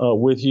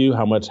with you,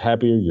 how much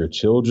happier your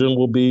children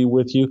will be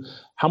with you,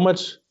 how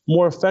much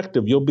more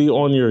effective you'll be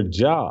on your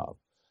job,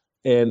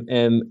 and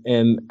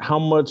how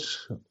much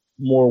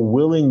more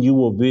willing you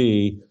will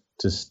be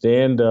to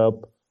stand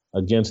up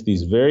against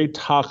these very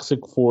toxic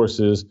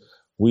forces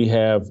we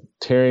have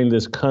tearing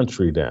this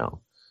country down.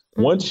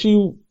 Once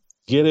you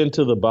get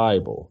into the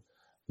Bible,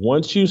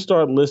 once you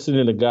start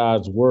listening to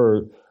God's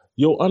word,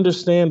 you'll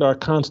understand our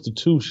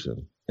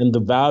Constitution and the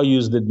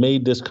values that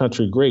made this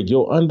country great.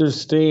 You'll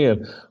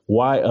understand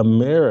why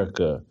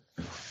America's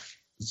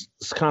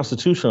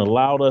Constitution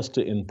allowed us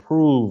to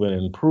improve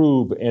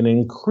and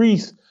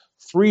increase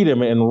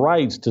freedom and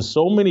rights to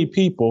so many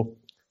people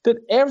that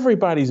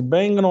everybody's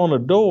banging on a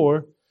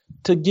door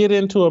to get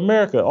into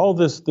America.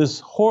 This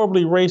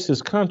horribly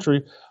racist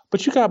country,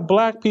 but you got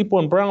black people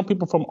and brown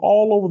people from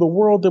all over the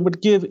world that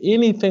would give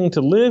anything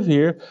to live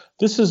here.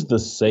 This is the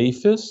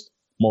safest,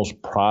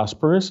 most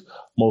prosperous,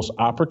 most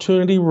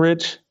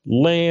opportunity-rich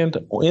land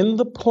on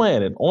the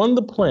planet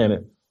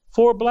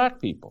for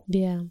black people.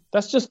 Yeah.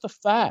 That's just a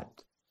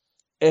fact.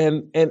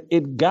 And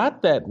it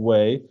got that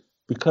way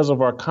because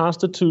of our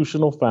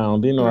constitutional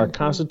founding, or our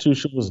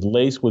Constitution was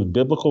laced with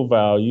biblical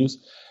values.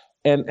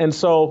 And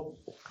so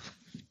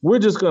we're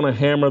just going to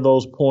hammer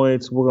those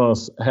points. We're going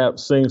to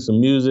sing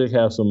some music,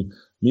 have some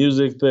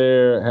music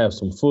there, have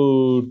some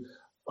food.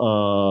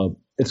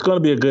 It's going to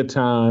be a good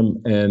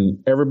time,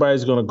 and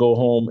everybody's going to go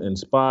home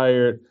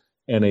inspired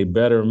and a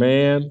better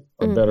man,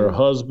 a better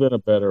husband, a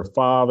better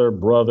father,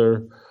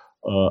 brother,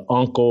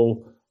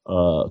 uncle,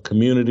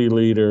 community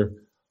leader.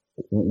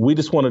 We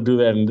just want to do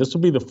that, and this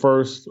will be the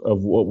first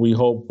of what we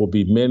hope will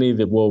be many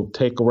that will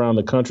take around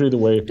the country the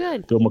way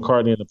Bill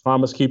McCartney and the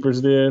Promise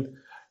Keepers did.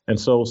 And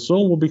so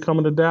soon we'll be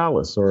coming to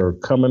Dallas, or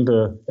coming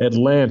to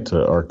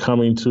Atlanta, or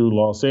coming to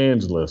Los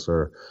Angeles,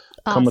 or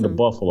coming to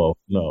Buffalo.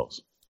 Who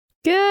knows?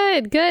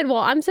 Good. Well,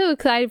 I'm so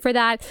excited for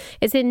that.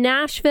 It's in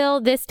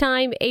Nashville this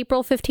time,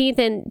 April 15th.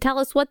 And tell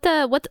us what's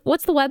the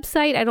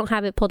website? I don't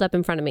have it pulled up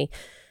in front of me.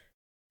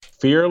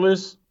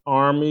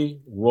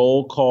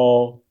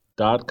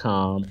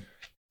 FearlessArmyRollCall.com.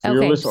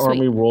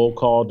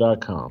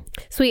 FearlessArmyRollCall.com.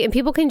 Sweet. And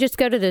people can just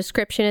go to the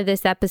description of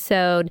this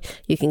episode.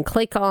 You can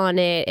click on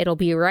it. It'll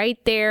be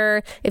right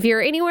there. If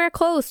you're anywhere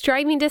close,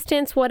 driving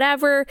distance,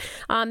 whatever,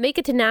 make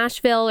it to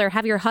Nashville or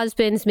have your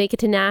husbands make it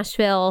to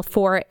Nashville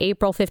for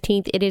April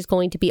 15th. It is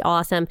going to be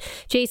awesome.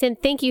 Jason,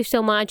 thank you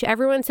so much.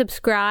 Everyone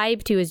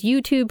subscribe to his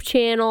YouTube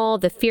channel,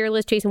 the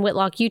Fearless Jason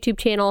Whitlock YouTube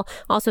channel.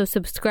 Also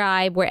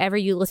subscribe wherever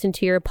you listen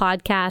to your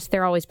podcast.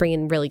 They're always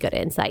bringing really good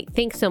insight.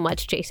 Thanks so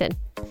much, Jason.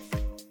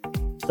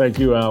 Thank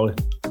you, Allie.